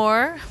speak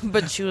more,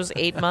 but she was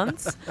 8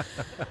 months.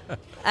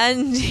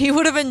 And he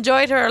would have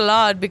enjoyed her a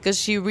lot because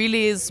she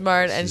really is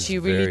smart and she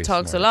really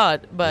talks smart. a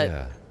lot,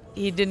 but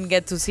he didn't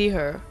get to see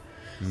her.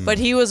 But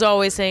he was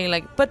always saying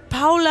like, but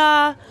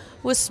Paula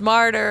was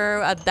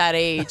smarter at that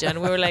age.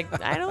 And we were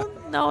like, I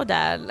don't know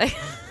that. Like,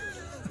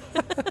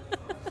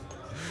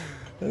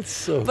 That's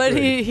so But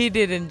great. he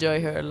did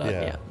enjoy her a lot.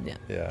 Yeah.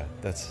 Yeah,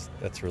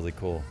 that's really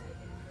cool.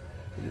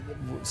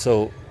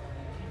 So,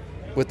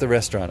 with the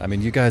restaurant, I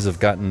mean, you guys have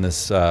gotten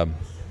this.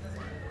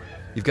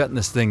 You've gotten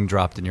this thing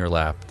dropped in your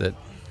lap that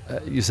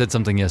you said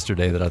something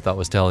yesterday that I thought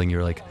was telling.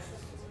 You're like,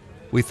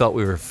 we thought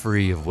we were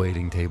free of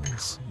waiting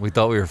tables. We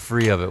thought we were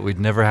free of it. We'd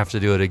never have to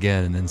do it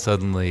again. And then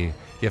suddenly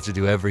you have to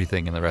do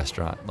everything in the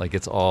restaurant. Like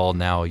it's all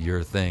now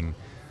your thing.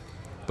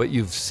 But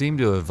you seem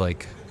to have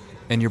like,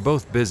 and you're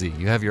both busy.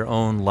 You have your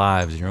own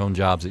lives and your own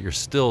jobs that you're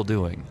still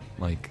doing.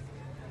 Like,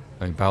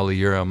 I mean, Paula,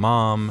 you're a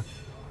mom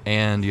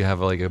and you have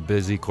like a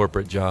busy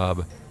corporate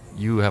job.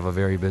 You have a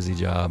very busy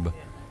job.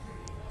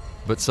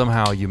 But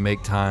somehow you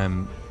make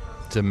time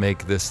to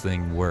make this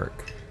thing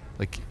work.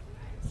 Like,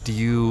 do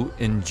you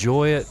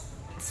enjoy it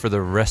for the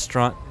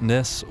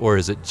restaurantness, or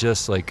is it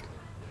just like,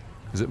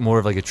 is it more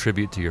of like a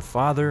tribute to your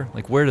father?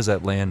 Like, where does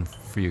that land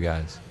for you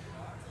guys?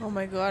 Oh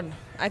my God.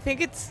 I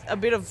think it's a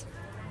bit of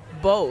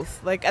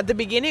both. Like at the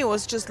beginning, it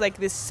was just like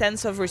this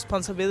sense of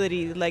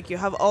responsibility. Like you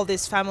have all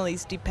these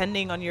families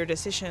depending on your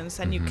decisions,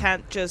 and you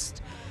can't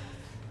just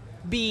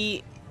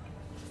be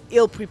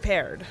ill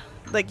prepared.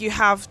 Like you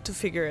have to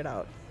figure it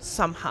out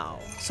somehow.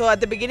 So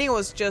at the beginning, it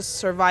was just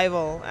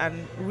survival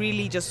and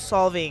really just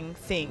solving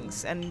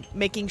things and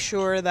making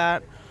sure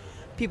that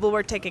people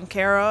were taken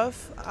care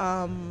of.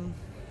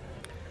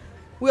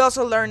 We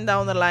also learned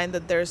down the line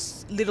that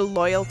there's little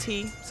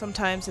loyalty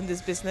sometimes in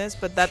this business,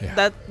 but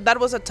that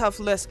was a tough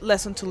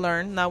lesson to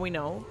learn. Now we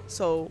know.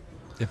 So,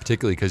 yeah,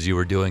 particularly because you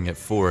were doing it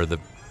for the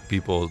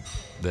people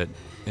that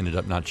ended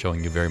up not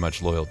showing you very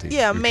much loyalty.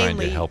 Yeah, You're mainly.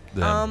 trying to help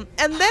them.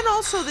 And then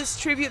also this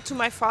tribute to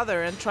my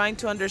father and trying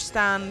to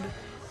understand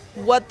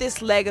what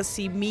this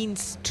legacy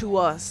means to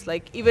us.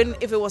 Like even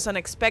if it was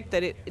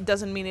unexpected, it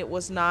doesn't mean it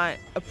was not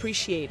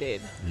appreciated.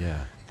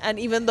 Yeah. And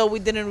even though we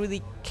didn't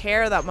really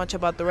care that much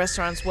about the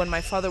restaurants when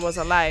my father was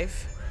alive,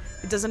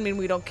 it doesn't mean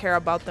we don't care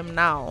about them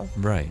now.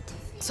 Right.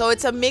 So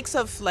it's a mix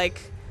of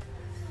like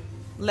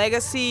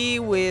legacy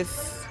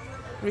with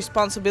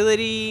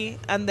responsibility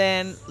and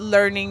then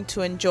learning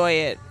to enjoy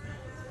it.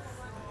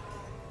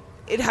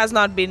 It has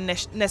not been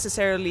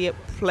necessarily a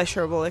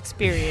pleasurable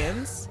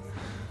experience.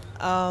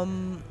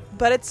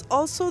 But it's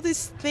also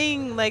this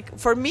thing, like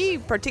for me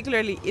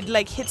particularly, it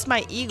like hits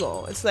my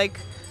ego. It's like,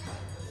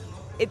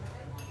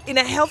 in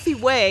a healthy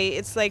way,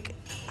 it's like,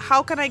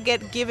 how can I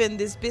get given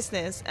this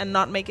business and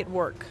not make it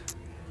work?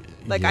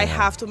 Like I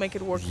have to make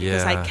it work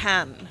because I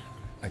can.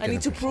 I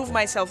need to prove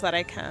myself that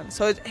I can.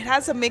 So it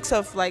has a mix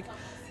of like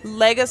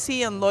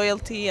legacy and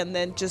loyalty and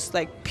then just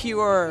like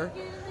pure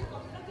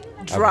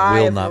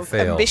drive of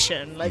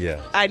ambition. Like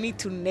I need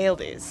to nail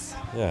this.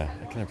 Yeah,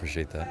 I can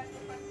appreciate that.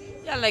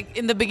 Yeah, like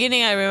in the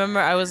beginning, I remember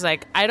I was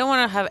like, I don't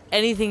want to have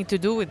anything to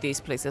do with these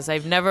places.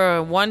 I've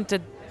never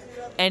wanted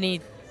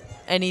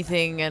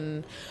anything,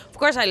 and of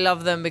course I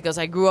love them because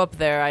I grew up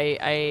there.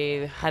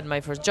 I had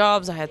my first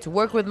jobs. I had to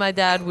work with my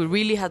dad. We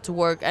really had to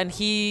work, and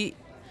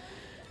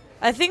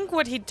I think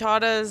what he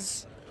taught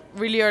us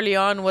really early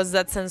on was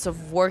that sense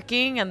of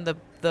working and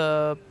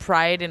the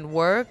pride in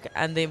work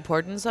and the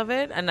importance of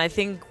it. And I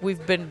think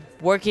we've been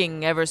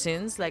working ever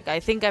since. Like I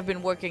think I've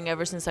been working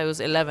ever since I was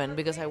 11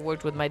 because I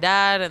worked with my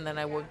dad, and then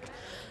I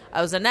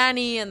was a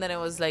nanny, and then I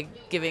was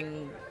like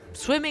giving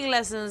swimming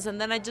lessons, and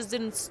then I just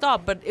didn't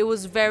stop. But it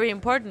was very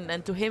important,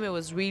 and to him it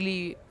was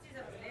really,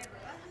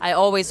 I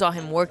always saw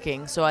him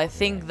working. So I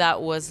think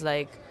that was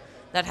like,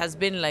 that has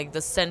been like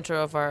the center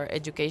of our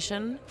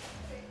education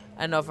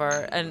and of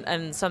our,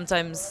 and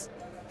sometimes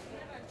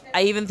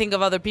I even think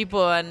of other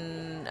people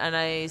and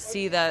I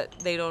see that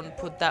they don't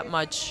put that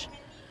much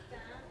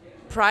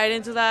pride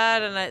into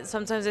that, and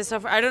sometimes they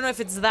suffer. I don't know if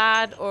it's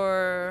that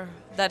or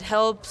that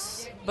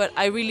helps, but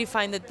I really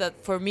find that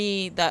for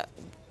me that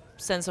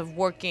sense of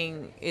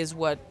working is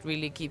what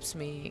really keeps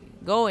me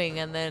going.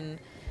 And then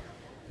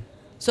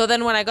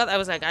when I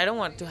was like, I don't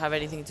want to have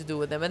anything to do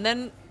with them. And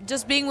then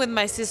just being with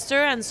my sister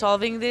and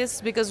solving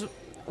this, because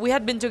we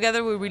had been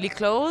together, we were really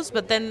close,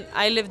 but then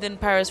I lived in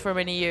Paris for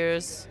many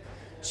years.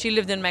 She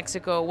lived in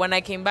Mexico. When I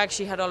came back,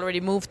 she had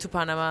already moved to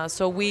Panama.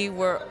 So we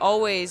were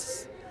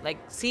always like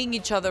seeing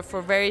each other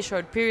for very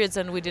short periods,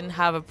 and we didn't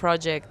have a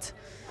project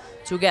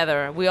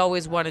together. We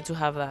always wanted to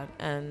have that,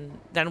 and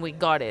then we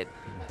got it.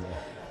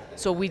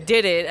 So we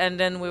did it, and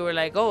then we were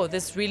like, oh,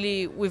 this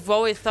really, we've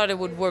always thought it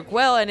would work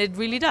well, and it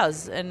really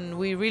does. And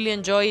we really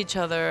enjoy each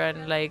other,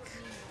 and like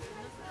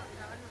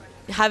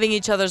having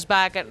each other's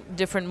back at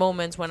different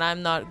moments when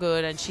I'm not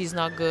good and she's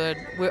not good.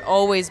 We're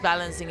always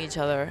balancing each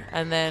other.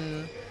 And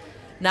then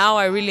now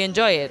I really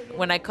enjoy it.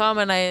 When I come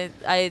and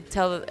I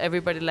tell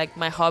everybody like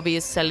my hobby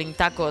is selling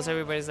tacos,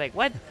 everybody's like,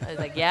 what? I was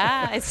like,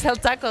 yeah, I sell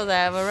tacos. I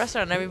have a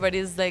restaurant.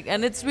 Everybody's like,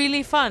 and it's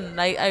really fun.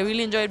 I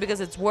really enjoy it because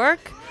it's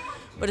work,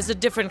 but it's a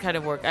different kind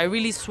of work. I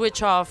really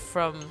switch off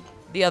from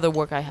the other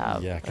work I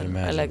have. Yeah, I can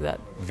imagine. I like that.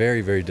 Very,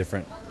 very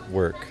different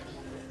work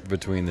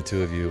between the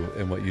two of you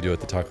and what you do at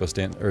the taco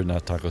stand, or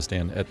not taco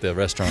stand, at the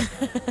restaurant.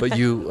 But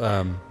you,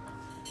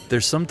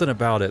 there's something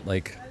about it,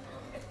 like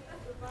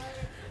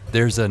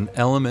there's an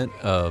element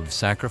of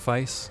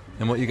sacrifice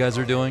in what you guys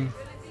are doing.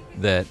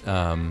 that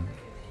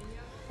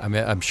I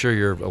mean, I'm sure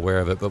you're aware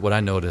of it, but what I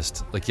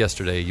noticed, like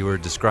yesterday, you were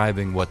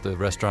describing what the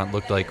restaurant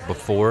looked like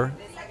before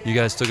you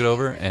guys took it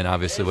over, and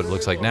obviously what it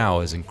looks like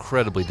now is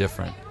incredibly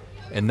different.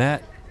 And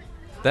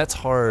that's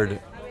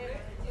hard.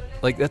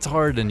 Like, that's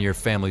hard in your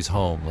family's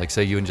home. Like,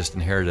 say you just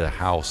inherited a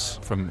house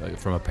from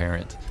a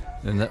parent,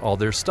 and all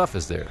their stuff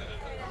is there.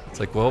 It's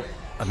like, well,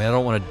 I mean, I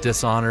don't want to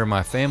dishonor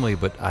my family,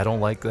 but I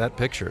don't like that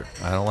picture.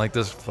 I don't like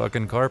this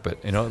fucking carpet.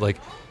 You know, like,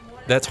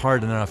 that's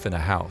hard enough in a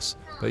house.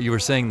 But you were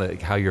saying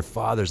like how your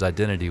father's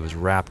identity was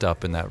wrapped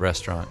up in that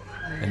restaurant,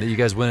 and that you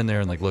guys went in there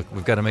and like, look,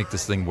 we've got to make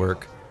this thing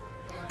work.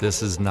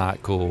 This is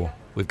not cool.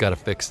 We've got to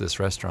fix this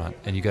restaurant.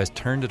 And you guys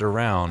turned it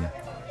around,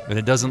 and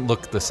it doesn't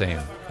look the same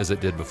as it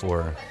did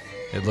before.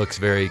 It looks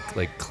very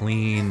like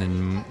clean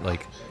and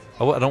like,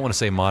 I don't want to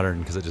say modern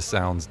because it just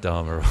sounds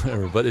dumb or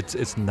whatever, but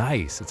it's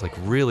nice. It's like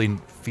really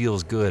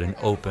feels good and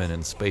open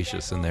and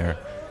spacious in there.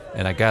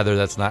 And I gather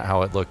that's not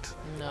how it looked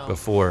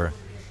before.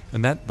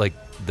 And that, like,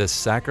 the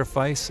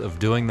sacrifice of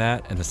doing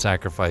that and the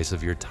sacrifice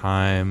of your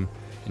time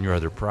and your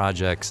other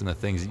projects and the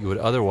things that you would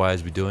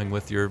otherwise be doing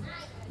with your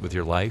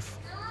life,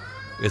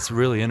 it's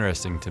really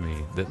interesting to me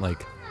that,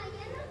 like,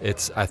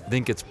 I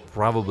think it's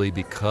probably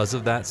because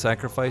of that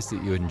sacrifice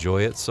that you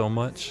enjoy it so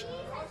much.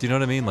 Do you know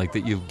what I mean? Like,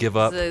 that you give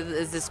up.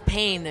 There's this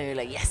pain that you're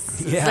like,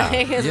 yes. Yeah, It's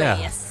like, yes.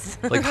 yes.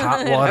 Like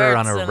hot water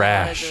on Hurts a and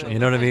rash. all that. You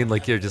know what I mean?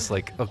 Like, you're just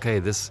like, okay,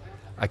 this,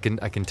 I can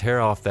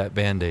tear off that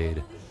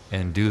Band-Aid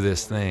and do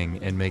this thing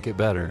and make it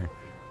better,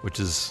 which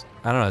is,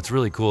 I don't know, it's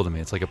really cool to me.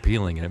 It's like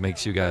appealing, and it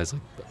makes you guys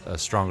like a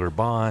stronger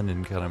bond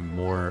and kind of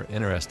more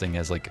interesting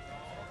as like,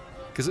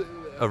 because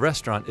a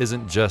restaurant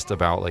isn't just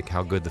about like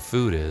how good the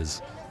food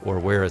is or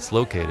where it's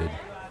located.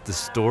 The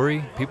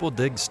story, people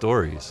dig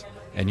stories,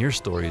 and your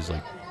story is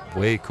like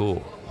way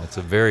cool. It's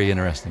a very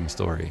interesting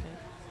story.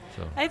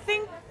 So I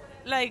think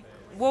like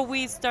what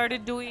we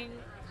started doing,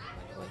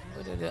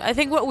 I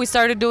think what we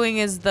started doing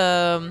is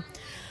the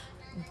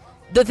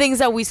things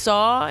that we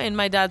saw in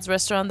my dad's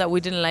restaurant that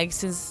we didn't like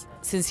since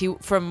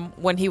from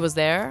when he was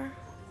there.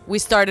 We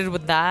started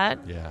with that.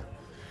 yeah,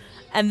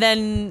 And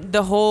then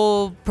the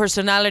whole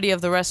personality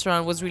of the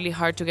restaurant was really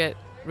hard to get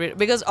rid of,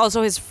 because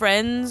also his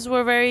friends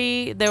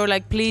they were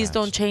like, please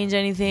don't change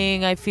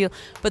anything, I feel.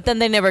 But then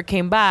they never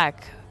came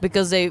back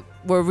because they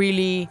were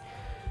really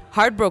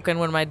heartbroken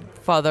when my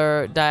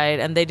father died,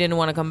 and they didn't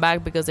want to come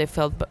back because they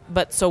felt,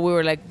 but so we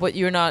were like, what,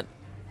 you're not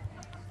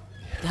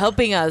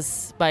helping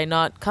us by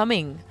not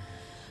coming.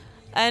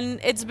 And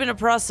it's been a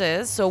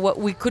process. So what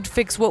we could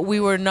fix what we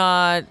were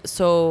not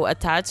so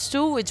attached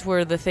to, which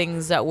were the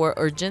things that were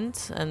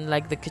urgent, and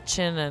like the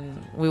kitchen,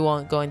 and we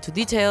won't go into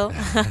detail.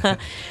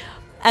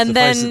 And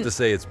suffice then it to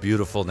say, it's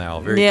beautiful now.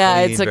 Very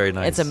clean, very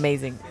nice. It's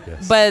amazing.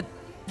 Yes. But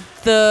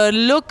the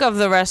look of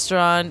the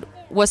restaurant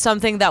was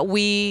something that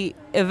we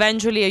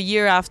eventually, a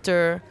year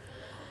after,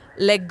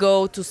 let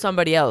go to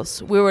somebody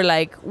else. We were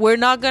like, we're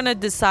not gonna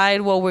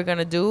decide what we're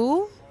gonna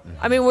do.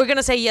 I mean, we're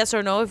gonna say yes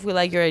or no if we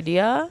like your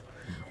idea,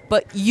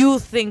 but you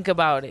think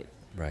about it.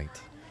 Right.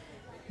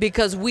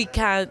 Because we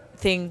can't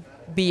think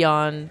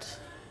beyond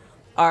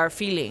our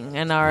feeling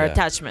and our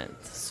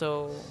attachment.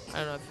 So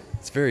I don't know.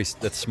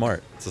 That's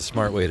smart. It's a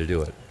smart way to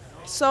do it.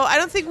 So I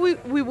don't think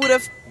we would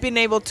have been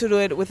able to do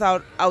it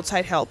without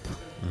outside help,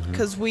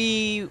 because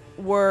we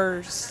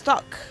were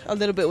stuck a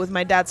little bit with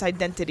my dad's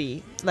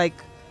identity, like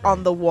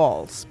on the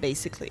walls,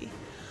 basically.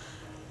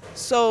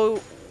 So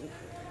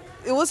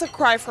it was a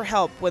cry for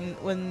help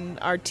when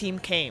our team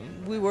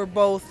came. We were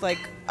both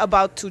like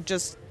about to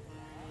just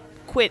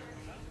quit.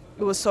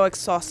 It was so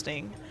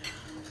exhausting.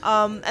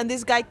 And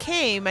this guy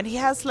came, and he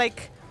has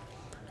like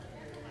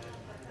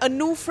a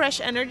new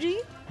fresh energy,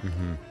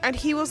 and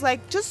he was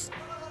like, just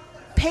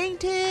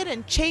paint it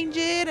and change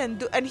it,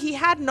 and he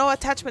had no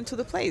attachment to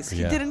the place.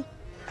 Yeah. He didn't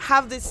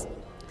have this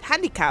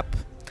handicap.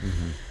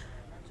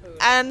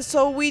 And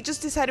so we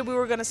just decided we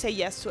were going to say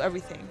yes to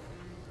everything.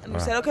 And we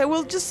said, okay,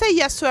 we'll just say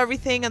yes to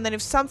everything, and then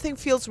if something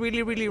feels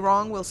really, really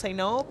wrong, we'll say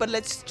no, but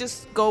let's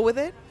just go with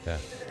it. Yeah.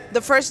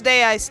 The first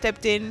day I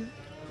stepped in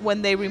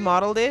when they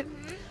remodeled it,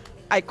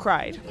 I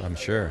cried. I'm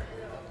sure.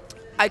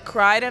 I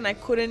cried, and I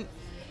couldn't.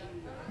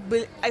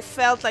 I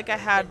felt like I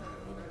had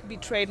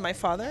betrayed my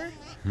father,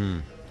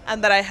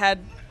 and that I had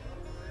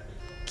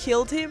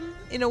killed him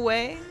in a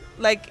way.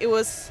 Like, it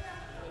was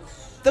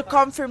the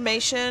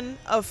confirmation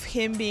of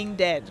him being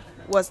dead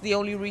was the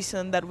only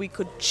reason that we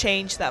could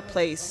change that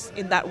place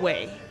in that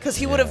way, because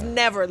he would have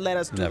never let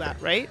us do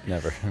that, right?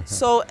 Never.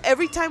 So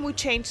every time we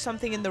change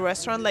something in the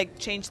restaurant, like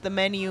change the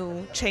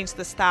menu, change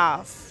the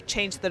staff,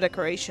 change the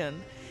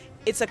decoration,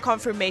 it's a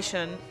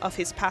confirmation of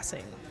his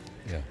passing.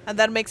 Yeah. And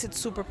that makes it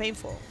super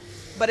painful.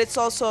 But it's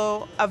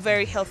also a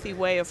very healthy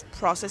way of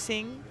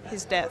processing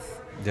his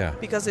death, Yeah.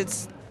 because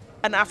it's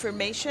an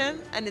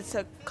affirmation, and it's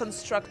a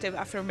constructive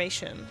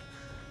affirmation,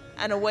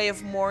 and a way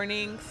of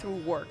mourning through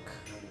work.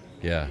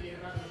 Yeah.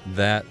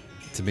 That,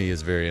 to me,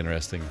 is very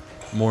interesting.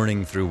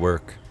 Mourning through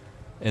work.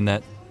 And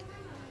that,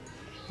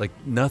 like,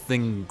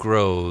 nothing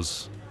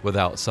grows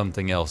without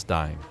something else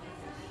dying.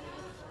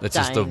 That's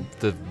just Dying.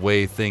 the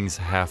way things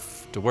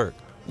have to work.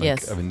 Like,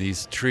 Yes. I mean,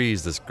 these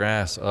trees, this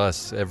grass,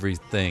 us,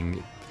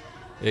 everything,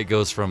 it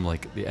goes from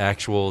like the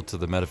actual to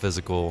the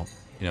metaphysical,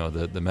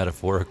 the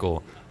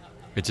metaphorical.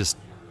 It just,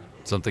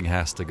 something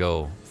has to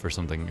go for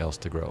something else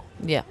to grow.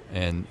 Yeah.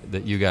 And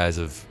that you guys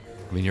have,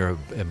 I mean, you're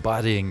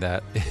embodying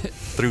that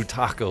through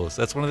tacos.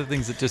 That's one of the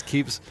things that just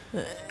keeps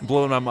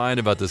blowing my mind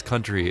about this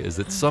country, is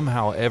that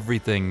somehow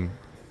everything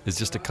is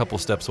just a couple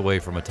steps away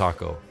from a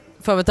taco.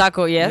 From a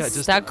taco, yes. Yeah,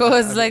 just- taco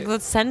is I like mean, the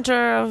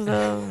center of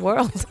the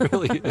world. It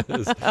really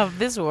is. Of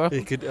this world.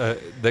 It could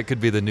that could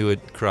be the new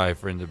cry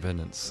for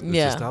independence. It's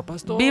Yeah. just al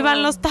pastor.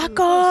 ¡Vivan los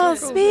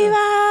tacos!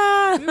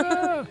 ¡Viva!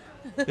 Yeah.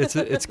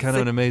 It's kind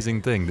of an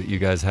amazing thing that you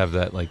guys have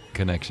that like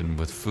connection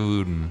with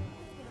food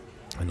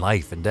and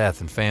life and death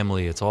and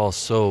family. It's all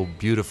so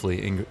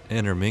beautifully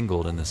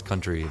intermingled in this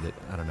country that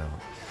I don't know.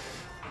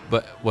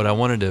 But what I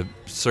wanted to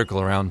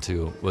circle around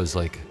to was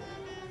like,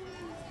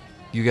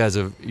 you guys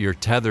you're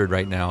tethered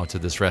right now to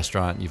this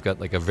restaurant. You've got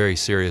like a very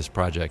serious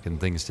project and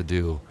things to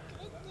do,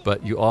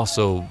 but you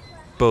also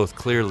both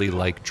clearly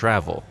like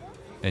travel,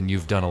 and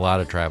you've done a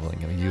lot of traveling.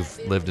 I mean, you've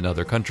lived in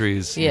other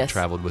countries. Yes. You've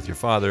traveled with your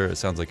father. It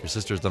sounds like your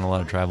sister's done a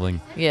lot of traveling.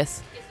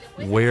 Yes.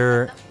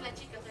 Where,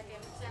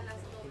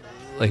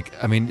 like,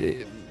 I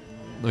mean,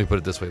 let me put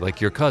it this way. Like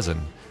your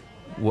cousin,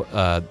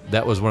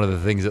 that was one of the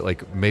things that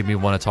like made me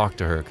want to talk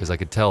to her, because I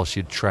could tell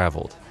she'd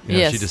traveled.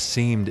 Yes. She just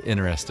seemed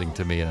interesting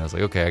to me, and I was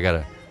like, okay, I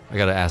gotta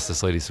ask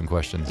this lady some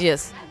questions.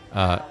 Yes.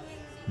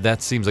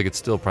 That seems like it's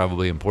still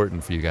probably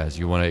important for you guys.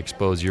 You want to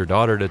expose your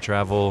daughter to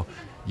travel.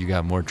 You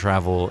got more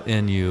travel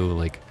in you.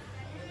 Like,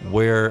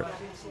 where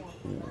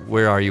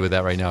are you with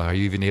that right now? Are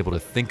you even able to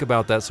think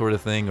about that sort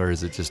of thing, or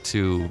is it just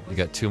you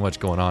got too much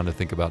going on to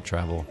think about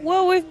travel?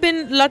 Well, we've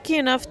been lucky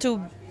enough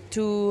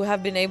to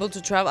have been able to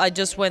travel. I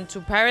just went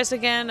to Paris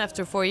again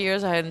after 4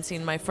 years. I hadn't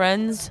seen my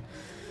friends.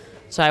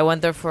 So I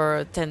went there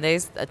for 10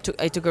 days.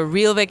 I took a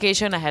real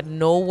vacation. I had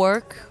no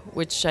work,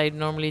 which I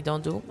normally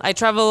don't do. I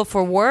travel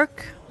for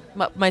work.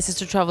 My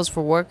sister travels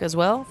for work as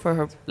well, for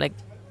her, like,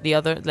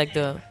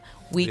 the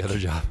week The other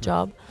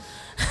job.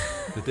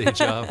 The day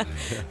job.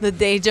 The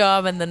day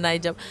job and the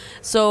night job.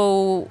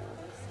 So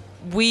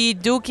we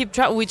do keep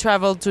we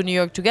travel to New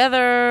York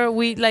together.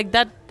 We like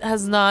that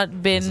has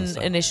not been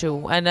an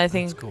issue, and I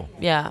think cool.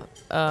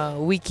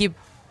 We keep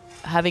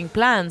having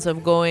plans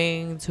of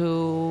going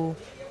to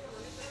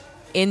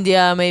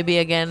India maybe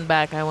again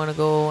back. I want to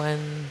go,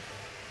 and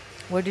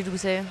where did we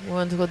say we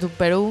want to go to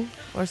Peru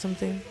or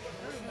something?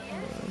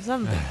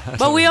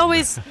 But we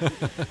always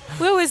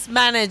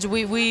manage.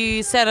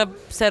 We set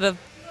a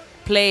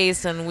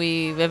place, and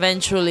we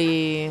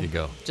eventually You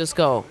go. just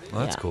go.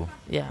 Well, that's cool.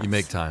 Yeah. You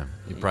make time.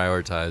 You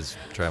prioritize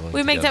traveling.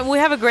 We make together. time. We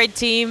have a great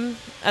team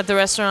at the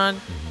restaurant.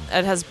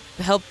 It has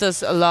helped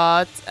us a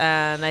lot,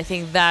 and I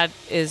think that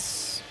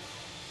is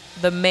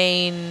the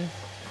main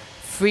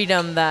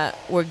freedom that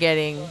we're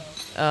getting.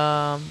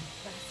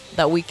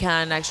 That we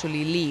can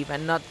actually leave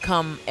and not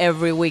come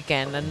every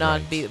weekend and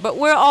not be. But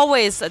we're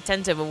always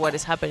attentive of what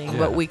is happening. Yeah,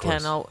 but we of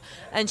course. can.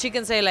 And she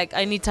can say like,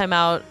 I need time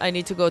out. I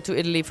need to go to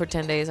Italy for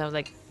 10 days. I was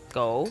like,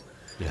 go.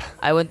 Yeah.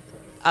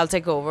 I'll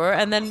take over,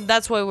 and then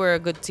that's why we're a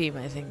good team,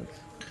 I think.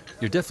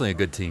 You're definitely a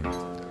good team.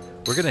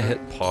 We're gonna hit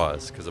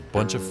pause because a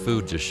bunch of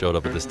food just showed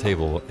up at this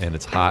table, and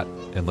it's hot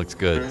and looks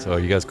good. So are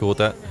you guys cool with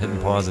that?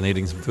 Hitting pause and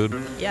eating some food?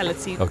 Yeah,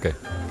 let's see. Okay.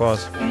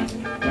 Pause.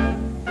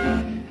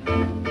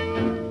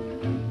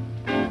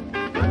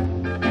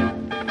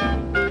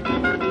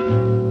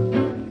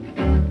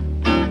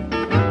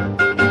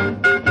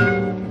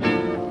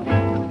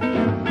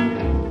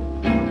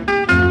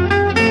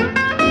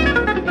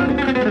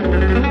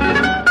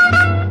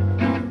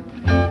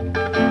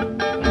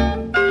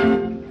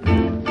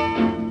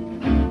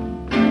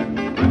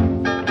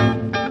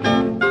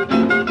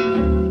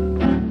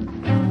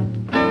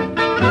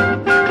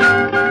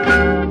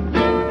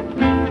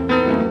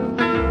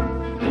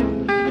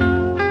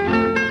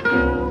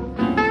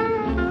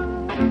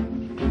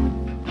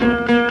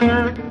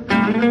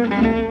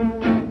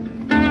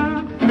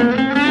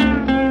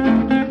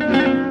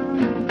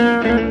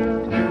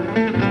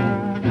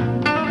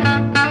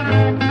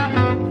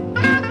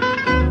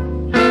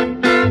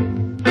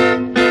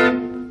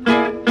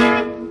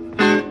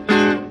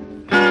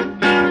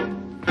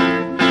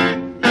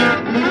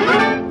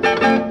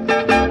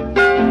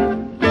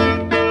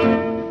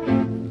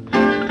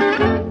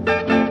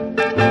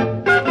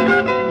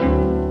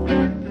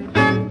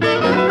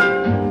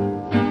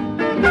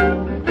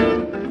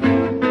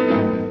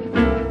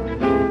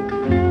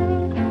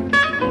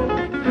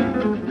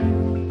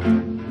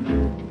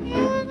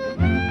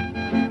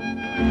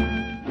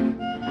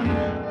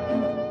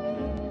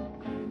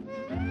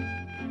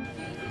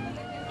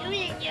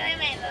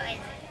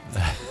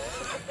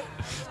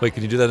 Wait,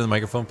 can you do that in the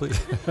microphone,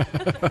 please?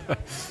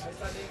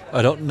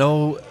 I don't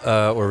know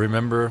or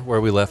remember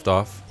where we left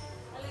off.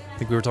 I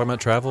think we were talking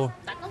about travel.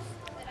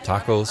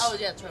 Tacos. Oh,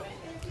 yeah, true.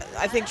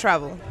 I think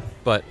travel.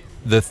 But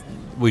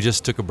we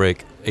just took a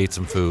break, ate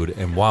some food,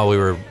 and while we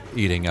were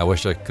eating, I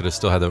wish I could have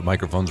still had the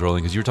microphones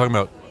rolling, because you were talking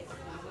about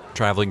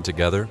traveling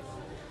together.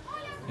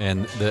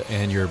 and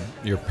your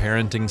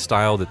parenting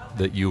style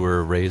that you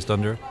were raised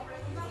under,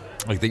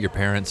 like that your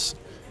parents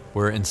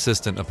were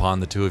insistent upon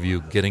the two of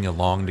you getting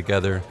along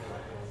together,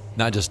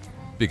 not just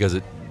because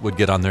it would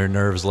get on their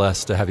nerves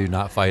less to have you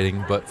not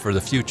fighting, but for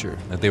the future,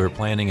 that they were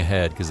planning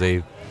ahead because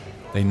they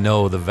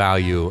know the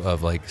value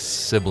of like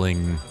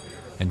sibling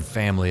and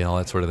family and all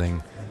that sort of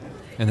thing,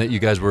 and that you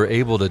guys were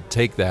able to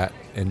take that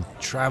and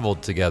travel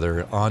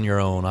together on your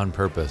own on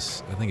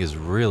purpose, I think is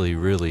really,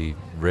 really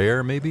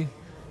rare maybe,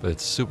 but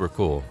it's super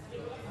cool.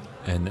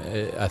 And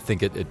I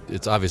think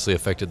it's obviously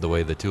affected the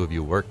way the two of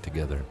you work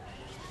together.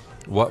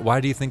 Why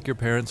do you think your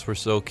parents were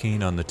so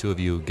keen on the two of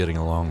you getting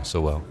along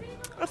so well?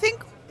 I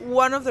think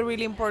one of the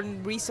really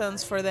important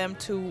reasons for them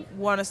to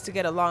want us to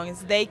get along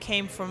is they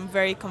came from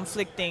very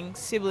conflicting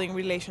sibling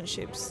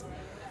relationships.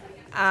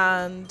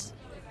 And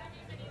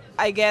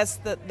I guess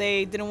that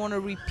they didn't want to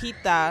repeat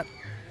that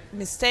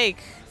mistake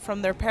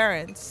from their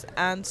parents.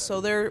 And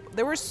so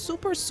they were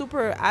super,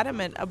 super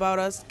adamant about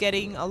us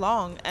getting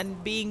along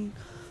and being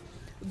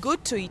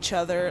good to each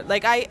other.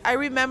 Like I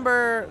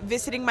remember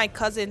visiting my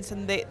cousins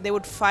and they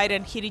would fight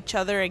and hit each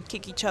other and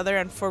kick each other,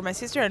 and for my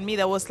sister and me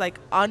that was like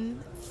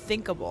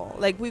unthinkable.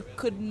 Like we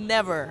could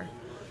never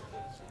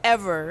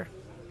ever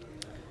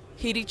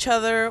hit each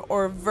other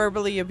or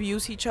verbally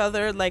abuse each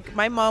other. Like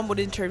my mom would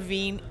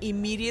intervene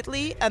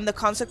immediately and the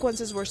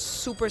consequences were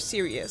super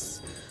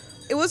serious.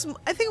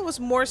 I think it was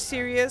more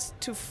serious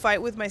to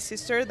fight with my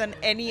sister than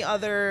any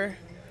other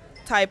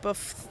type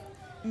of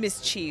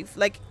mischief.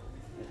 Like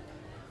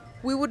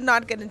we would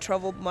not get in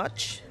trouble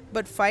much,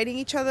 but fighting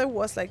each other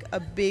was like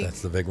a big...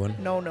 That's the big one?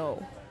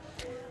 No.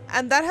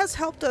 And that has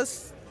helped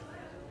us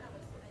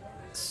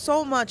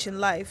so much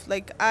in life.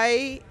 Like,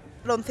 I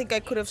don't think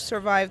I could have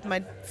survived my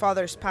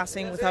father's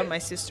passing without my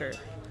sister.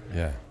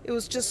 Yeah. It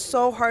was just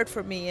so hard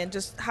for me, and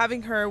just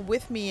having her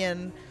with me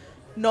and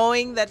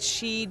knowing that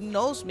she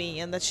knows me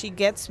and that she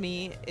gets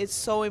me, it's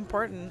so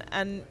important.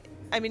 And,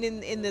 I mean,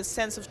 in the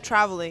sense of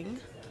traveling...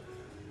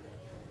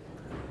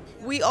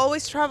 We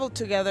always traveled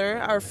together.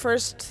 Our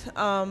first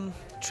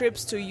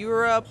trips to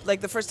Europe, like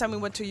the first time we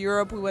went to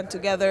Europe, we went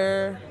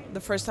together. The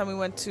first time we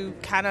went to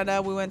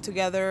Canada, we went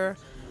together.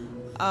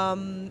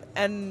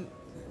 And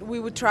we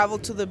would travel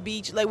to the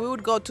beach. Like we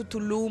would go to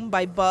Tulum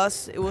by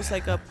bus. It was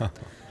like a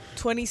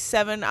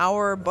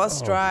 27-hour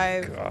bus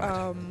drive.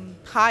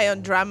 High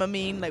on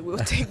Dramamine. Like we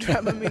would take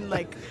Dramamine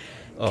like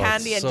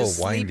candy and just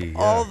sleep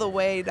all the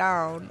way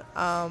down.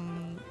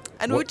 And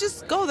we would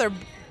just go there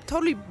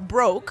totally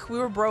broke. We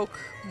were broke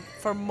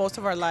for most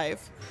of our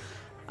life.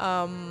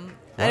 And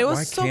it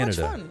was so much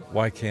fun.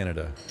 Why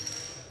Canada?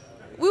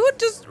 We would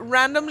just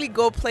randomly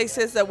go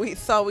places that we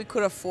thought we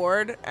could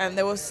afford. And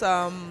there was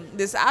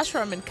this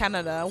ashram in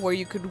Canada where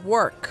you could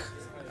work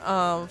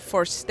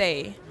for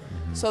stay.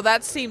 Mm-hmm. So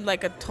that seemed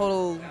like a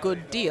total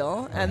good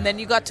deal. And then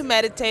you got to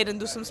meditate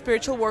and do some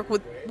spiritual work, we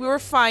were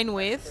fine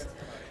with,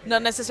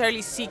 not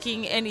necessarily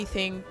seeking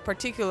anything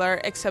particular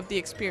except the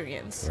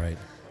experience. Right.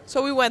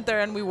 So we went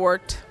there and we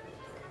worked.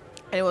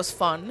 And it was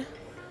fun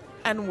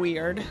and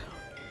weird,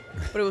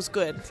 but it was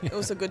good. It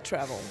was a good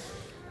travel.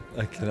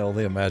 I can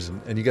only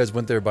imagine. And you guys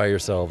went there by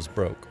yourselves,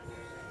 broke?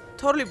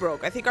 Totally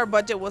broke. I think our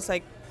budget was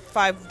like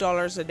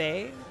 $5 a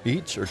day.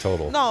 Each or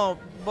total? No,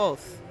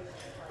 both.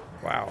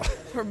 Wow.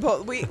 For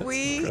both.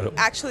 We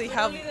actually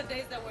have... Only the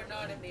days that we're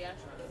not in the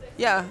ashram.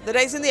 Yeah, the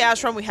days in the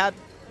ashram we had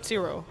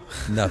zero.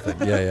 Nothing.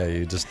 Yeah,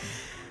 you just...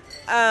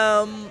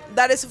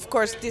 That is, of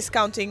course,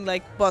 discounting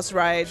like bus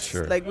rides.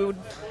 Sure. Like we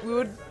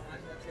would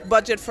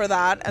budget for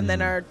that, and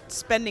then our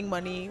spending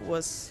money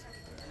was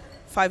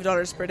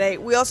 $5 per day.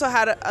 We also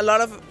had a lot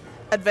of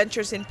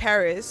adventures in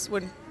Paris.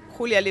 When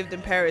Julia lived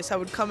in Paris, I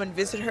would come and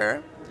visit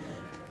her,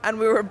 and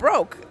we were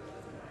broke.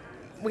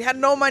 We had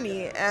no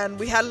money, and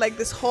we had like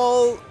this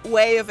whole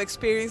way of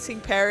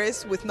experiencing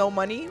Paris with no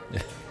money,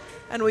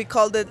 and we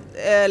called it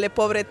Le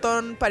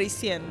Pobreton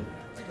Parisien.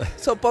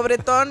 So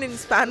pobreton in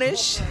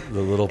Spanish,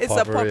 the little it's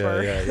pauper, a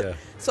pauper. Yeah.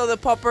 So the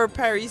pauper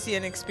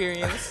Parisian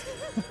experience.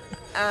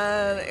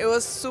 And it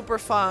was super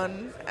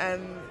fun,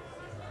 and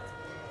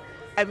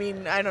I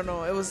mean, I don't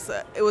know, it was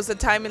a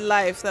time in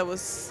life that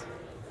was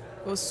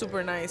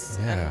super nice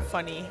and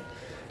funny.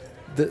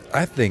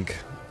 I think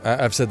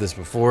I've said this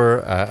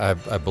before.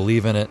 I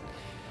believe in it.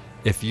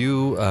 If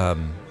you, I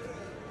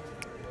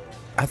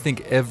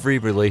think every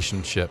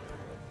relationship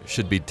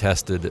should be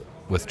tested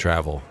with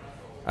travel.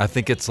 I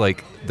think it's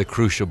like the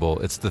crucible.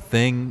 It's the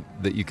thing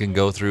that you can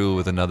go through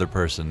with another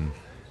person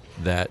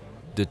that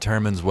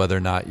determines whether or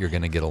not you're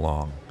going to get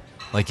along.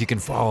 Like you can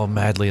fall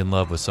madly in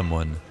love with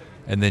someone,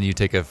 and then you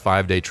take a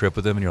 5-day trip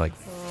with them and you're like,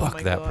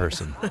 fuck that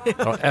person. I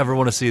don't ever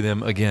want to see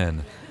them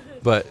again.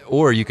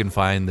 Or you can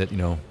find that,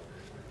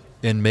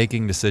 in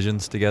making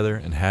decisions together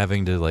and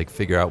having to like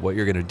figure out what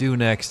you're going to do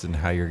next and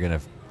how you're going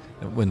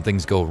to, when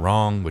things go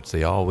wrong, which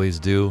they always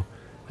do,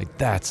 like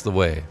that's the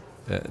way.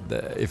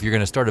 If you're going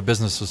to start a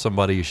business with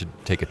somebody, you should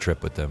take a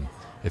trip with them.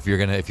 If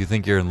you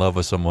think you're in love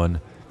with someone,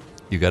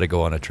 you got to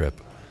go on a trip.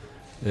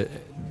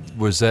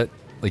 Was that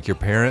like your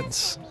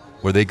parents?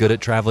 Were they good at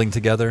traveling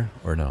together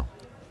or no?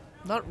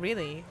 Not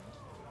really.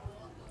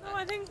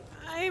 Oh,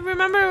 I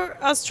remember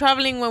us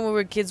traveling when we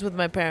were kids with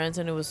my parents,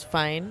 and it was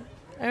fine.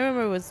 I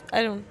remember it was.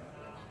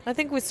 I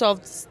think we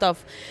solved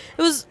stuff.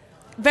 It was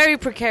very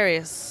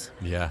precarious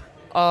Yeah.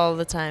 all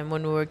the time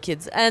when we were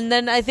kids, and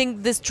then I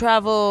think this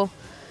travel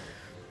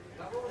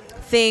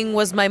thing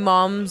was my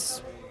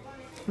mom's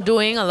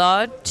doing a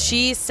lot.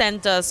 She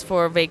sent us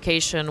for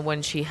vacation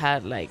when she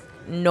had like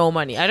no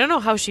money. I don't know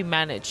how she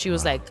managed. She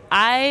was like,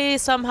 I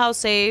somehow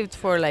saved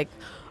for like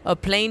a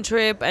plane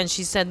trip, and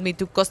she sent me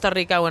to Costa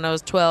Rica when I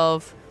was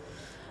 12.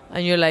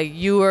 And you're like,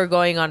 you were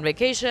going on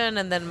vacation,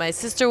 and then my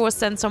sister was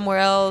sent somewhere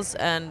else,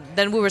 and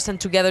then we were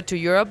sent together to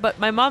Europe. But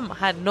my mom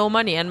had no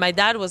money, and my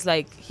dad was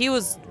like, he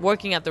was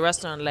working at the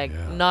restaurant, like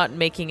not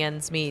making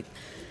ends meet.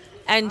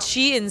 And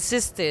she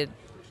insisted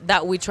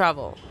that we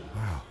travel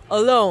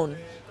alone.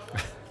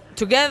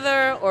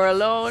 Together or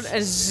alone,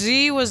 and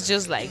she was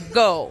just like,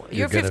 go.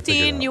 You're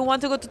 15, you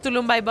want to go to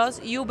Tulum by bus,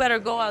 you better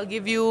go. I'll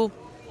give you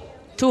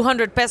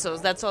 200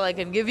 pesos. That's all I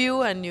can give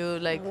you. And you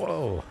like,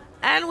 whoa.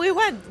 And we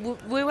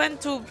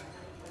went to,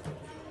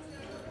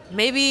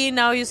 maybe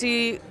now you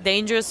see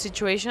dangerous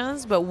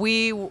situations, but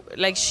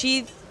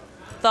she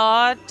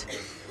thought,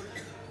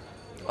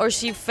 or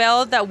she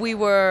felt that we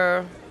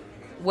were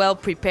well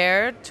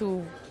prepared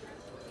to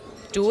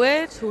do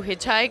it, to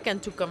hitchhike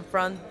and to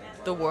confront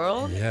the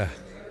world. Yeah.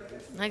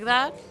 Like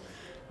that.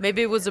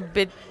 Maybe it was a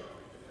bit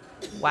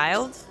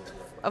wild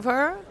of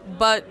her,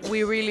 but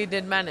we really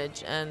did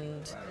manage,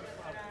 and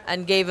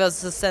gave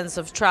us a sense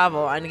of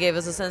travel, and gave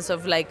us a sense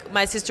of like,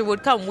 my sister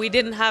would come. We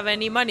didn't have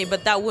any money,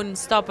 but that wouldn't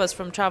stop us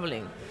from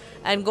traveling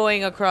and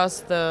going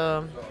across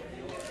the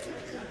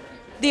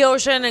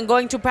ocean and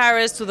going to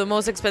Paris, to the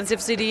most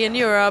expensive city in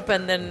Europe.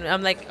 And then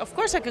I'm like, of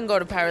course I can go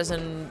to Paris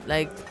and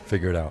like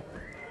figure it out.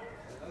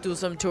 Do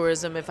some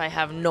tourism if I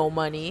have no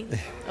money.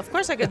 Of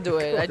course I can do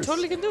it. I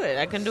totally can do it.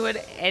 I can do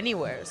it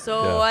anywhere.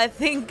 So I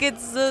think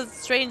it's a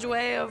strange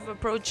way of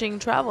approaching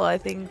travel. I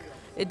think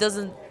it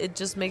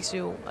just makes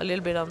you a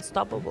little bit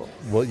unstoppable.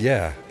 Well,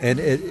 yeah. And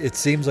it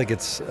seems like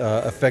it's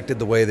affected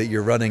the way that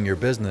you're running your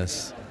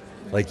business.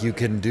 Like you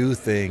can do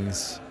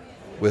things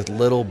with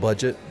little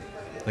budget.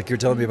 Like you're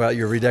telling me about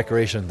your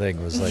redecoration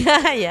thing was like,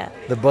 yeah.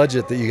 The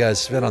budget that you guys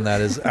spent on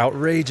that is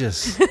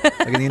outrageous.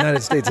 Like in the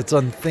United States, it's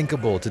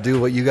unthinkable to do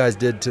what you guys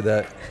did to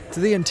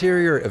the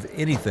interior of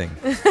anything.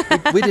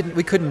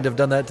 We couldn't have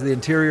done that to the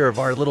interior of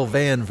our little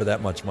van for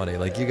that much money.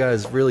 Like you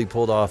guys really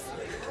pulled off.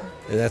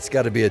 That's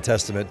got to be a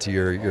testament to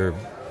your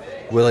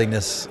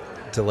willingness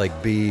to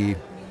like be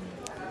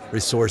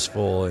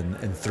resourceful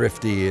and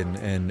thrifty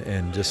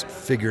and just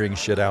figuring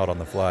shit out on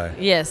the fly.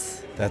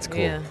 Yes. That's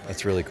cool. Yeah.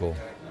 That's really cool.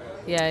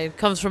 Yeah, it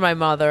comes from my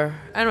mother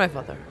and my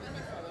father.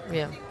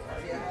 Yeah.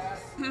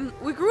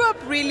 We grew up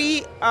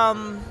really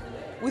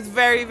with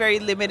very, very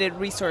limited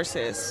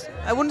resources.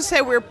 I wouldn't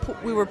say we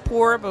were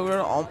poor, but we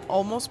were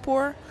almost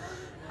poor.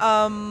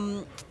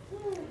 And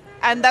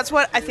that's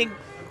what I think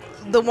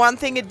the one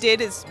thing it did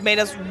is made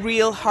us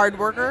real hard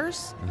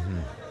workers. Mm-hmm.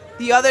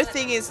 The other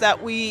thing is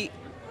that we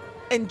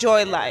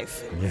enjoy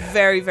life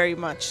very, very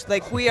much.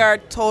 Like we are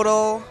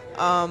total...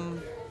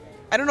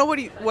 I don't know what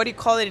you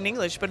call it in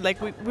English, but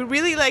like we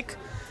really like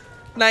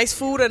nice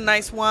food and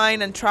nice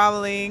wine and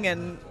traveling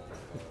and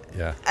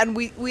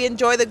we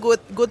enjoy the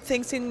good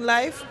things in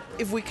life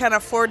if we can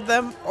afford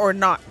them or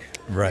not.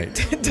 Right.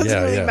 It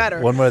doesn't really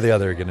matter. One way or the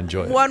other, you can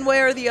enjoy it. One way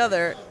or the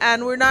other,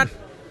 and we're not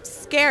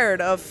scared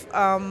of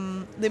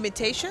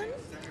limitation.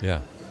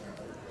 Yeah.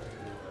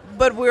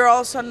 But we're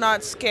also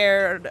not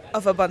scared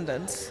of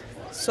abundance.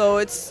 So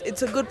it's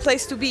a good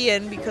place to be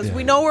in because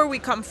we know where we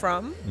come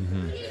from.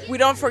 Mm-hmm. We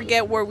don't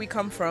forget where we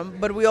come from,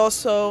 but we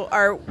also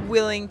are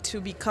willing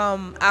to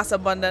become as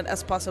abundant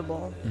as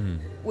possible,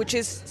 which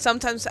is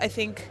sometimes I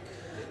think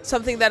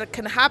something that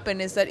can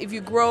happen is that if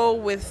you grow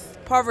with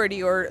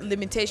poverty or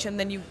limitation,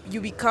 then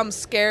you become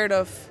scared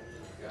of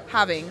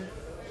having.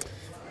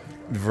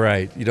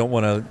 Right. You don't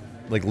want to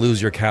like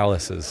lose your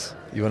calluses.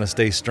 You want to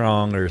stay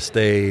strong or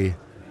stay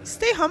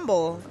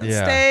humble and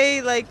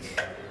stay like...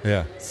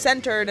 Yeah.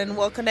 centered and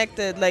well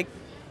connected. Like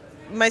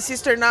my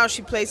sister now,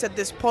 she plays at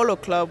this polo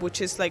club,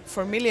 which is like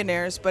for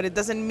millionaires, but it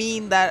doesn't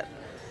mean that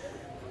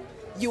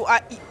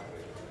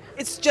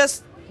it's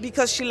just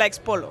because she likes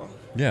polo.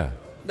 Yeah.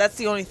 That's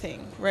the only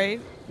thing, right?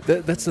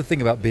 That's the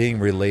thing about being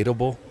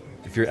relatable.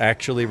 If you're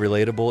actually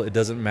relatable, it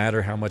doesn't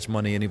matter how much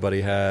money anybody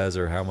has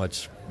or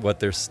what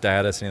their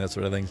status and that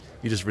sort of thing.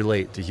 You just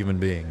relate to human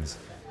beings.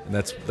 And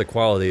that's the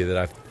quality that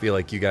I feel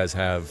like you guys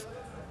have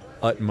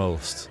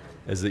utmost.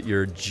 Is that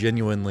you're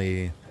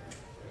genuinely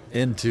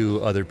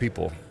into other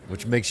people,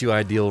 which makes you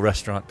ideal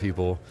restaurant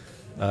people.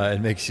 It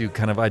makes you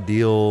kind of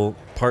ideal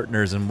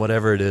partners in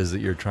whatever it is that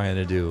you're trying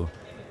to do.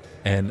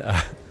 And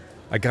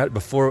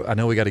I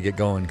know we got to get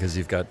going because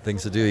you've got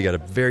things to do. You got a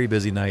very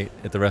busy night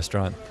at the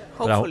restaurant.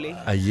 Hopefully.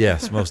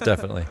 Yes, most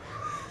definitely.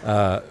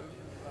 I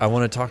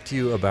want to talk to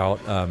you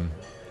about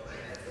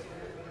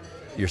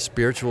your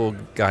spiritual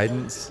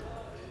guidance.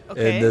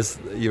 Okay.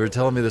 And you were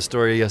telling me the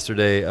story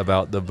yesterday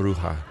about the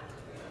bruja.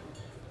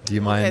 Do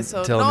you mind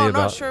telling me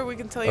about... No, sure, we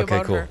can tell you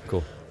about her. Okay,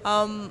 cool.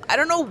 I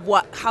don't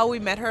know how we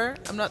met her.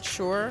 I'm not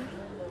sure.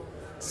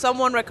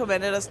 Someone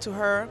recommended us to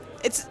her.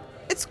 It's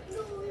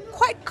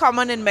quite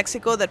common in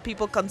Mexico that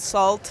people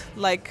consult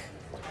like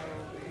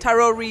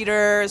tarot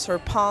readers or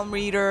palm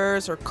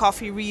readers or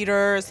coffee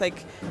readers.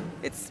 Like,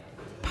 it's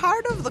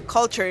part of the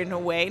culture in a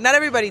way. Not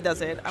everybody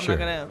does it. I'm not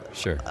gonna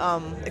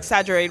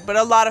exaggerate, but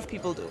a lot of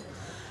people do.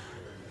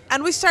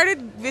 And we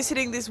started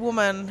visiting this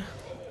woman.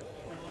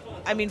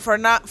 I mean, for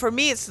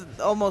me, it's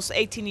almost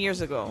 18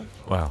 years ago.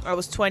 Wow. I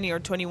was 20 or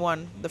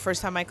 21 the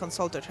first time I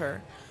consulted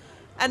her.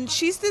 And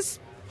she's this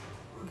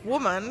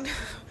woman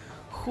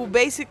who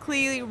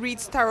basically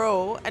reads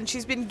tarot, and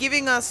she's been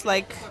giving us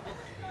like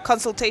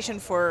consultation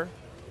for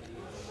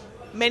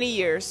many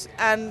years.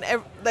 And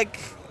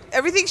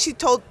everything she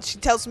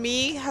tells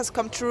me has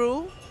come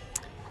true.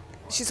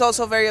 She's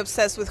also very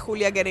obsessed with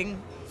Julia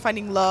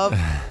finding love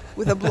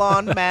with a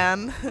blonde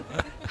man.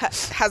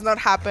 Has not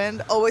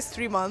happened. Always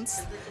 3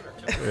 months.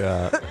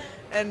 Yeah.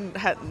 And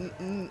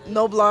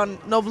no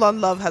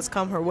blonde love has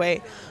come her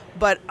way.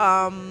 But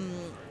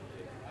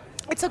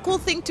it's a cool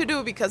thing to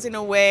do, because in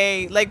a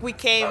way, like, we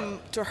came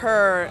to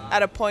her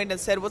at a point and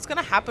said, what's going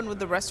to happen with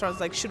the restaurants?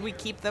 Like, should we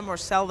keep them or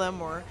sell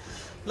them? Or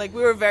like,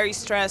 we were very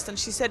stressed, and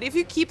she said, if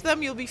you keep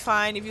them, you'll be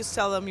fine. If you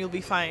sell them, you'll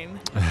be fine.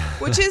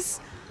 Which is,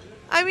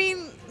 I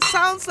mean,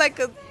 sounds like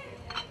a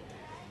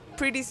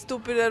pretty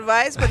stupid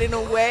advice, but in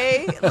a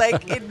way,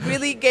 like, it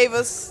really gave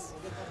us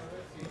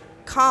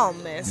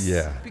calmness.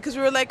 Yeah. Because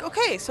we were like,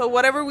 okay, so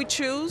whatever we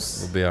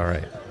choose, We'll be all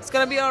right. it's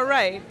gonna be all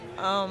right.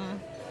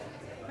 I'm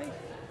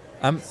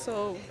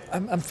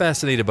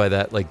fascinated by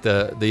that, like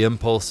the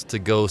impulse to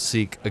go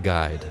seek a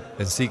guide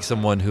and seek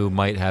someone who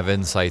might have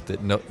insight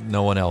that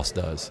no one else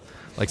does.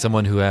 Like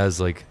someone who has,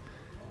 like,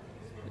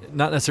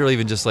 not necessarily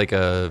even just like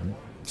a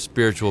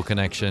spiritual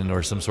connection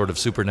or some sort of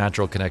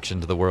supernatural connection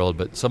to the world,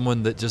 but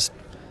someone that just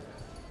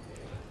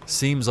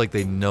seems like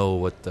they know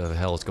what the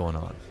hell is going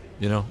on.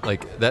 You know,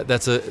 like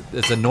it's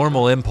a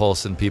normal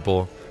impulse in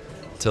people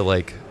to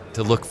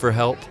look for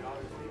help,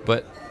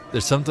 but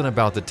there's something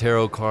about the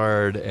tarot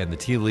card and the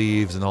tea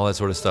leaves and all that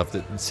sort of stuff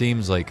that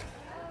seems like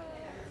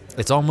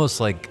it's almost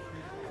like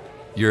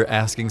you're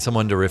asking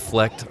someone to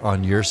reflect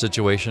on your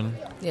situation.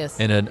 Yes.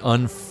 In an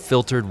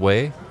unfiltered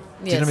way. Yes.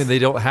 Do you know what I mean? They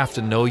don't have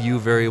to know you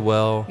very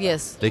well.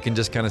 Yes. They can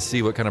just kind of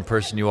see what kind of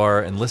person you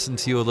are and listen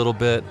to you a little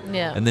bit.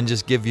 Yeah. And then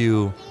just give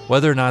you,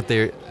 whether or not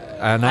they're,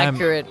 and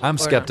accurate, I'm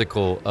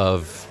skeptical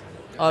of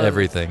all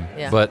everything.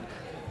 Yeah. But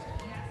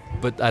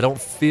I don't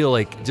feel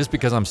like, just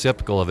because I'm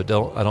skeptical of it,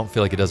 I don't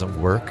feel like it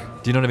doesn't work.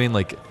 Do you know what I mean?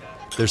 Like,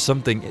 there's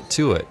something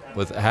to it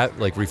with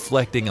like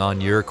reflecting on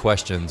your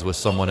questions with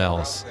someone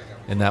else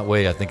in that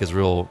way. I think is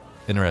real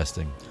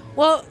interesting.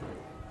 Well,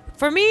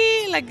 for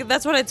me, like,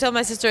 that's what I tell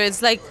my sister.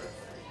 It's like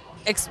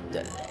express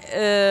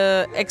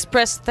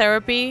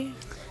therapy.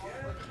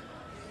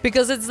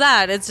 Because it's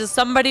just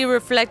somebody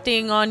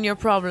reflecting on your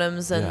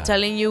problems and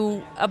telling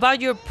you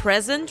about your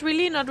present,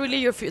 really, not really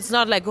your future. It's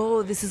not like,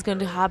 oh, this is going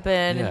to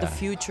happen in the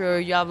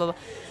future, blah, blah, blah.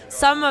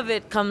 Some of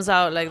it comes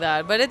out like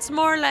that, but it's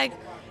more like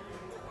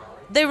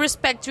they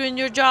respect you in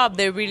your job.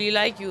 They really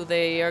like you.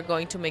 They are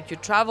going to make you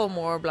travel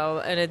more, blah,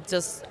 blah, and it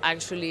just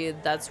actually,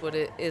 that's what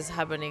it is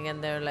happening.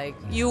 And they're like,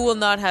 you will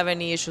not have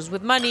any issues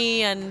with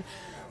money, and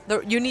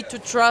you need to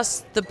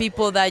trust the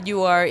people that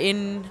you are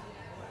in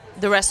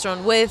the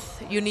restaurant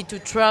with. You need to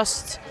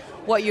trust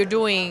what you're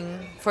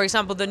doing. For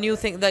example, the new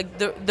thing, like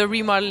the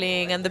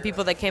remodeling and the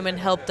people that came and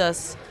helped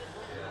us,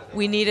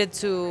 we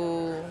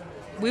were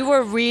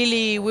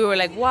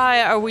like,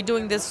 why are we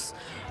doing this?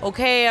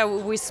 Okay, are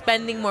we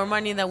spending more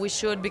money than we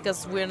should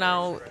because we're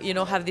now,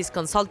 have these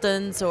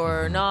consultants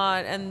or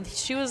not? And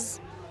she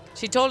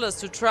told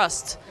us to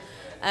trust.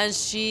 And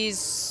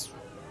she's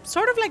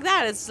sort of like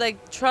that. It's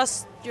like,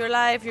 trust your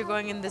life. You're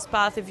going in this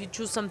path. If you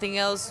choose something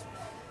else,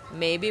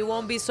 maybe it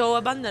won't be so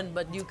abundant,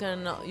 but you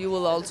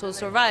will also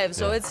survive.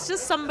 So it's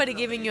just somebody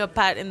giving you a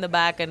pat in the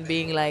back and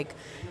being like,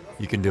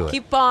 you can do it.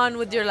 Keep on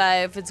with your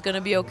life. It's going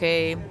to be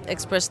okay.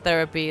 Express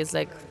therapy is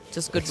like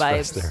just good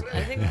vibes.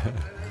 I think.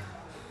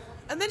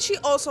 And then she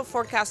also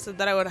forecasted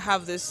that I would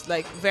have this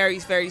like very,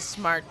 very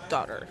smart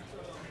daughter,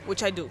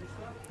 which I do.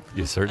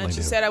 You certainly do. And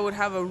she said I would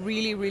have a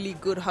really, really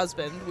good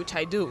husband, which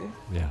I do.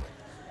 Yeah.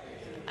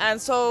 And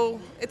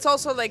so it's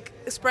also like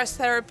express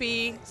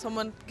therapy.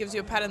 Someone gives you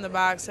a pat in the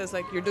back, says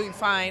like, you're doing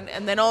fine.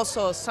 And then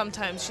also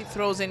sometimes she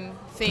throws in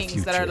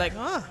things that are like,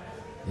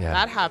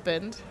 that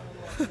happened.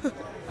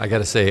 I got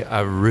to say,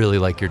 I really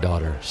like your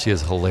daughter. She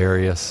is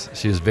hilarious.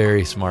 She is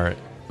very smart.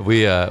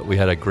 We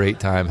had a great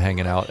time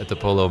hanging out at the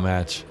polo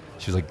match.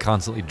 She was like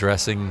constantly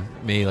dressing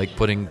me, like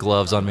putting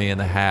gloves on me and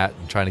the hat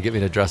and trying to get me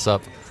to dress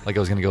up like I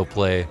was going to go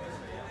play.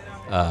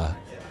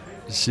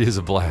 She is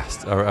a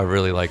blast. I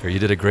really like her. You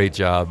did a great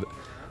job.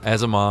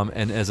 As a mom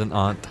and as an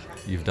aunt,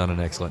 you've done an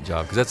excellent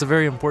job, because that's a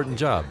very important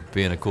job,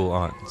 being a cool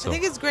aunt. So. I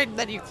think it's great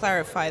that you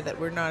clarify that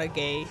we're not a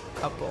gay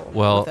couple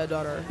with a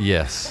daughter.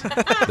 Yes.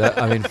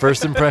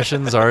 First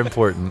impressions are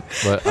important,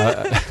 but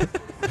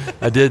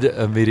I did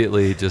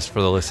immediately, just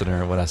for the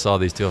listener, when I saw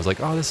these two, I was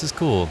like, oh, this is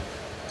cool.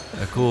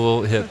 a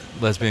cool, hip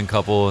lesbian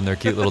couple and their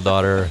cute little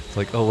daughter. It's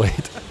like, oh,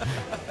 wait.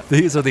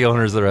 These are the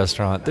owners of the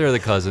restaurant. They're the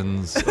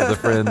cousins of the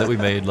friend that we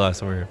made last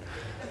summer.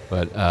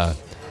 But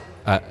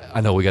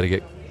I know we got to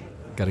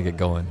get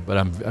going. But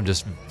I'm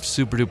just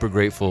super duper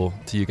grateful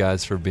to you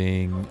guys for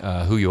being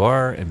who you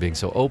are and being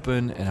so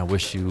open. And I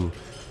wish you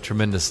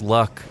tremendous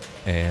luck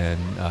and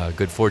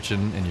good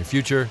fortune in your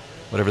future,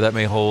 whatever that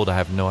may hold. I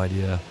have no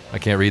idea. I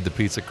can't read the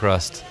pizza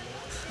crust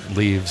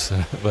leaves,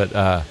 but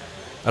I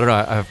don't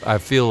know. I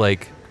feel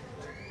like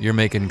you're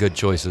making good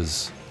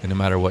choices, and no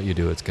matter what you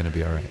do, it's going to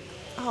be all right.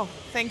 Oh,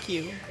 thank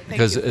you.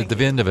 Because at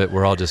the end of it,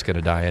 we're all just going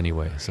to die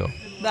anyway. So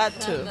That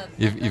too.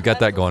 you've got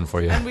that going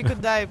for you. And we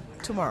could die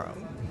tomorrow.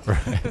 Right.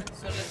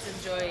 So let's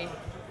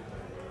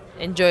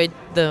enjoy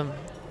the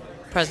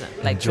present,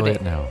 like Enjoy today.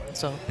 it now.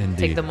 So Indeed.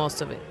 take the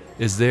most of it.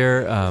 Is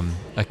there,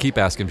 I keep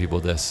asking people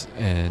this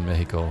in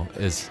Mexico,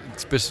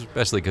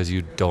 especially because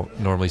you don't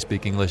normally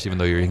speak English, even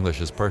though your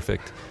English is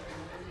perfect.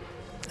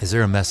 Is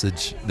there a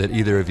message that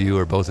either of you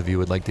or both of you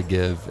would like to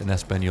give in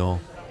Espanol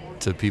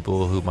to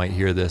people who might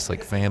hear this,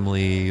 like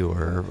family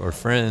or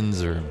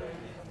friends or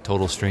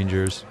total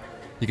strangers?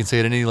 You can say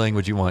it in any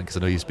language you want, because I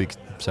know you speak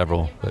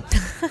several. But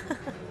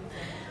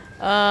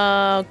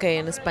Ok,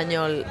 en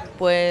español.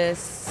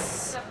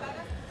 Pues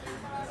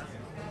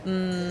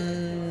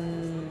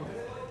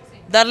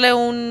darle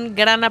un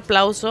gran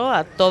aplauso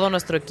a todo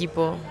nuestro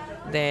equipo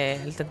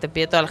del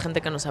Tentempié, toda la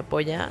gente que nos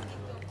apoya,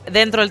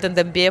 dentro del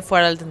Tentempié,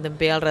 fuera del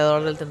Tentempié,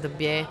 alrededor del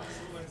Tentempié,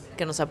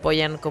 que nos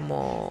apoyan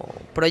como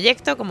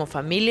proyecto, como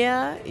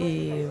familia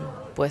y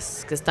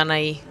pues que están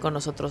ahí con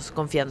nosotros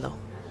confiando.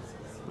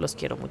 Los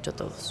quiero mucho a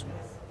todos.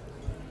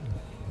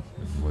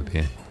 muy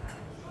bien.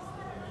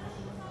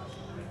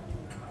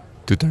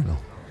 Tu turno.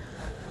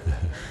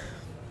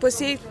 Pues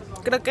sí,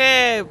 creo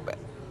que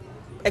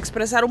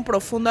expresar un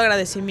profundo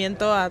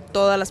agradecimiento a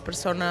todas las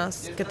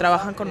personas que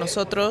trabajan con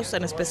nosotros,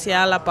 en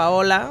especial a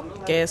Paola,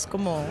 que es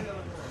como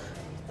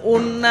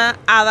una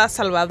hada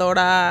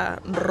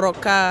salvadora,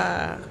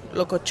 roca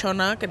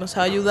locochona, que nos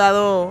ha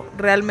ayudado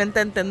realmente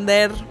a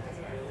entender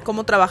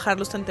cómo trabajar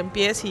los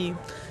tentempiés, y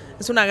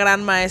es una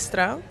gran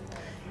maestra,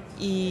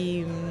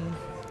 y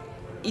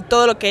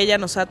todo lo que ella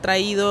nos ha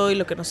traído y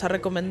lo que nos ha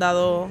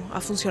recomendado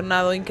ha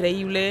funcionado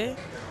increíble,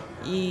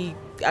 y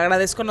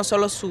agradezco no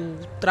solo su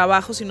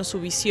trabajo, sino su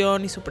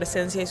visión y su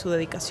presencia y su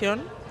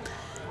dedicación.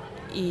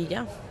 Y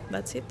ya,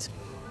 that's it.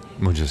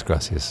 Muchas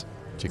gracias,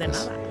 De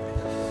chicos.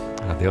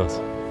 nada. Adiós.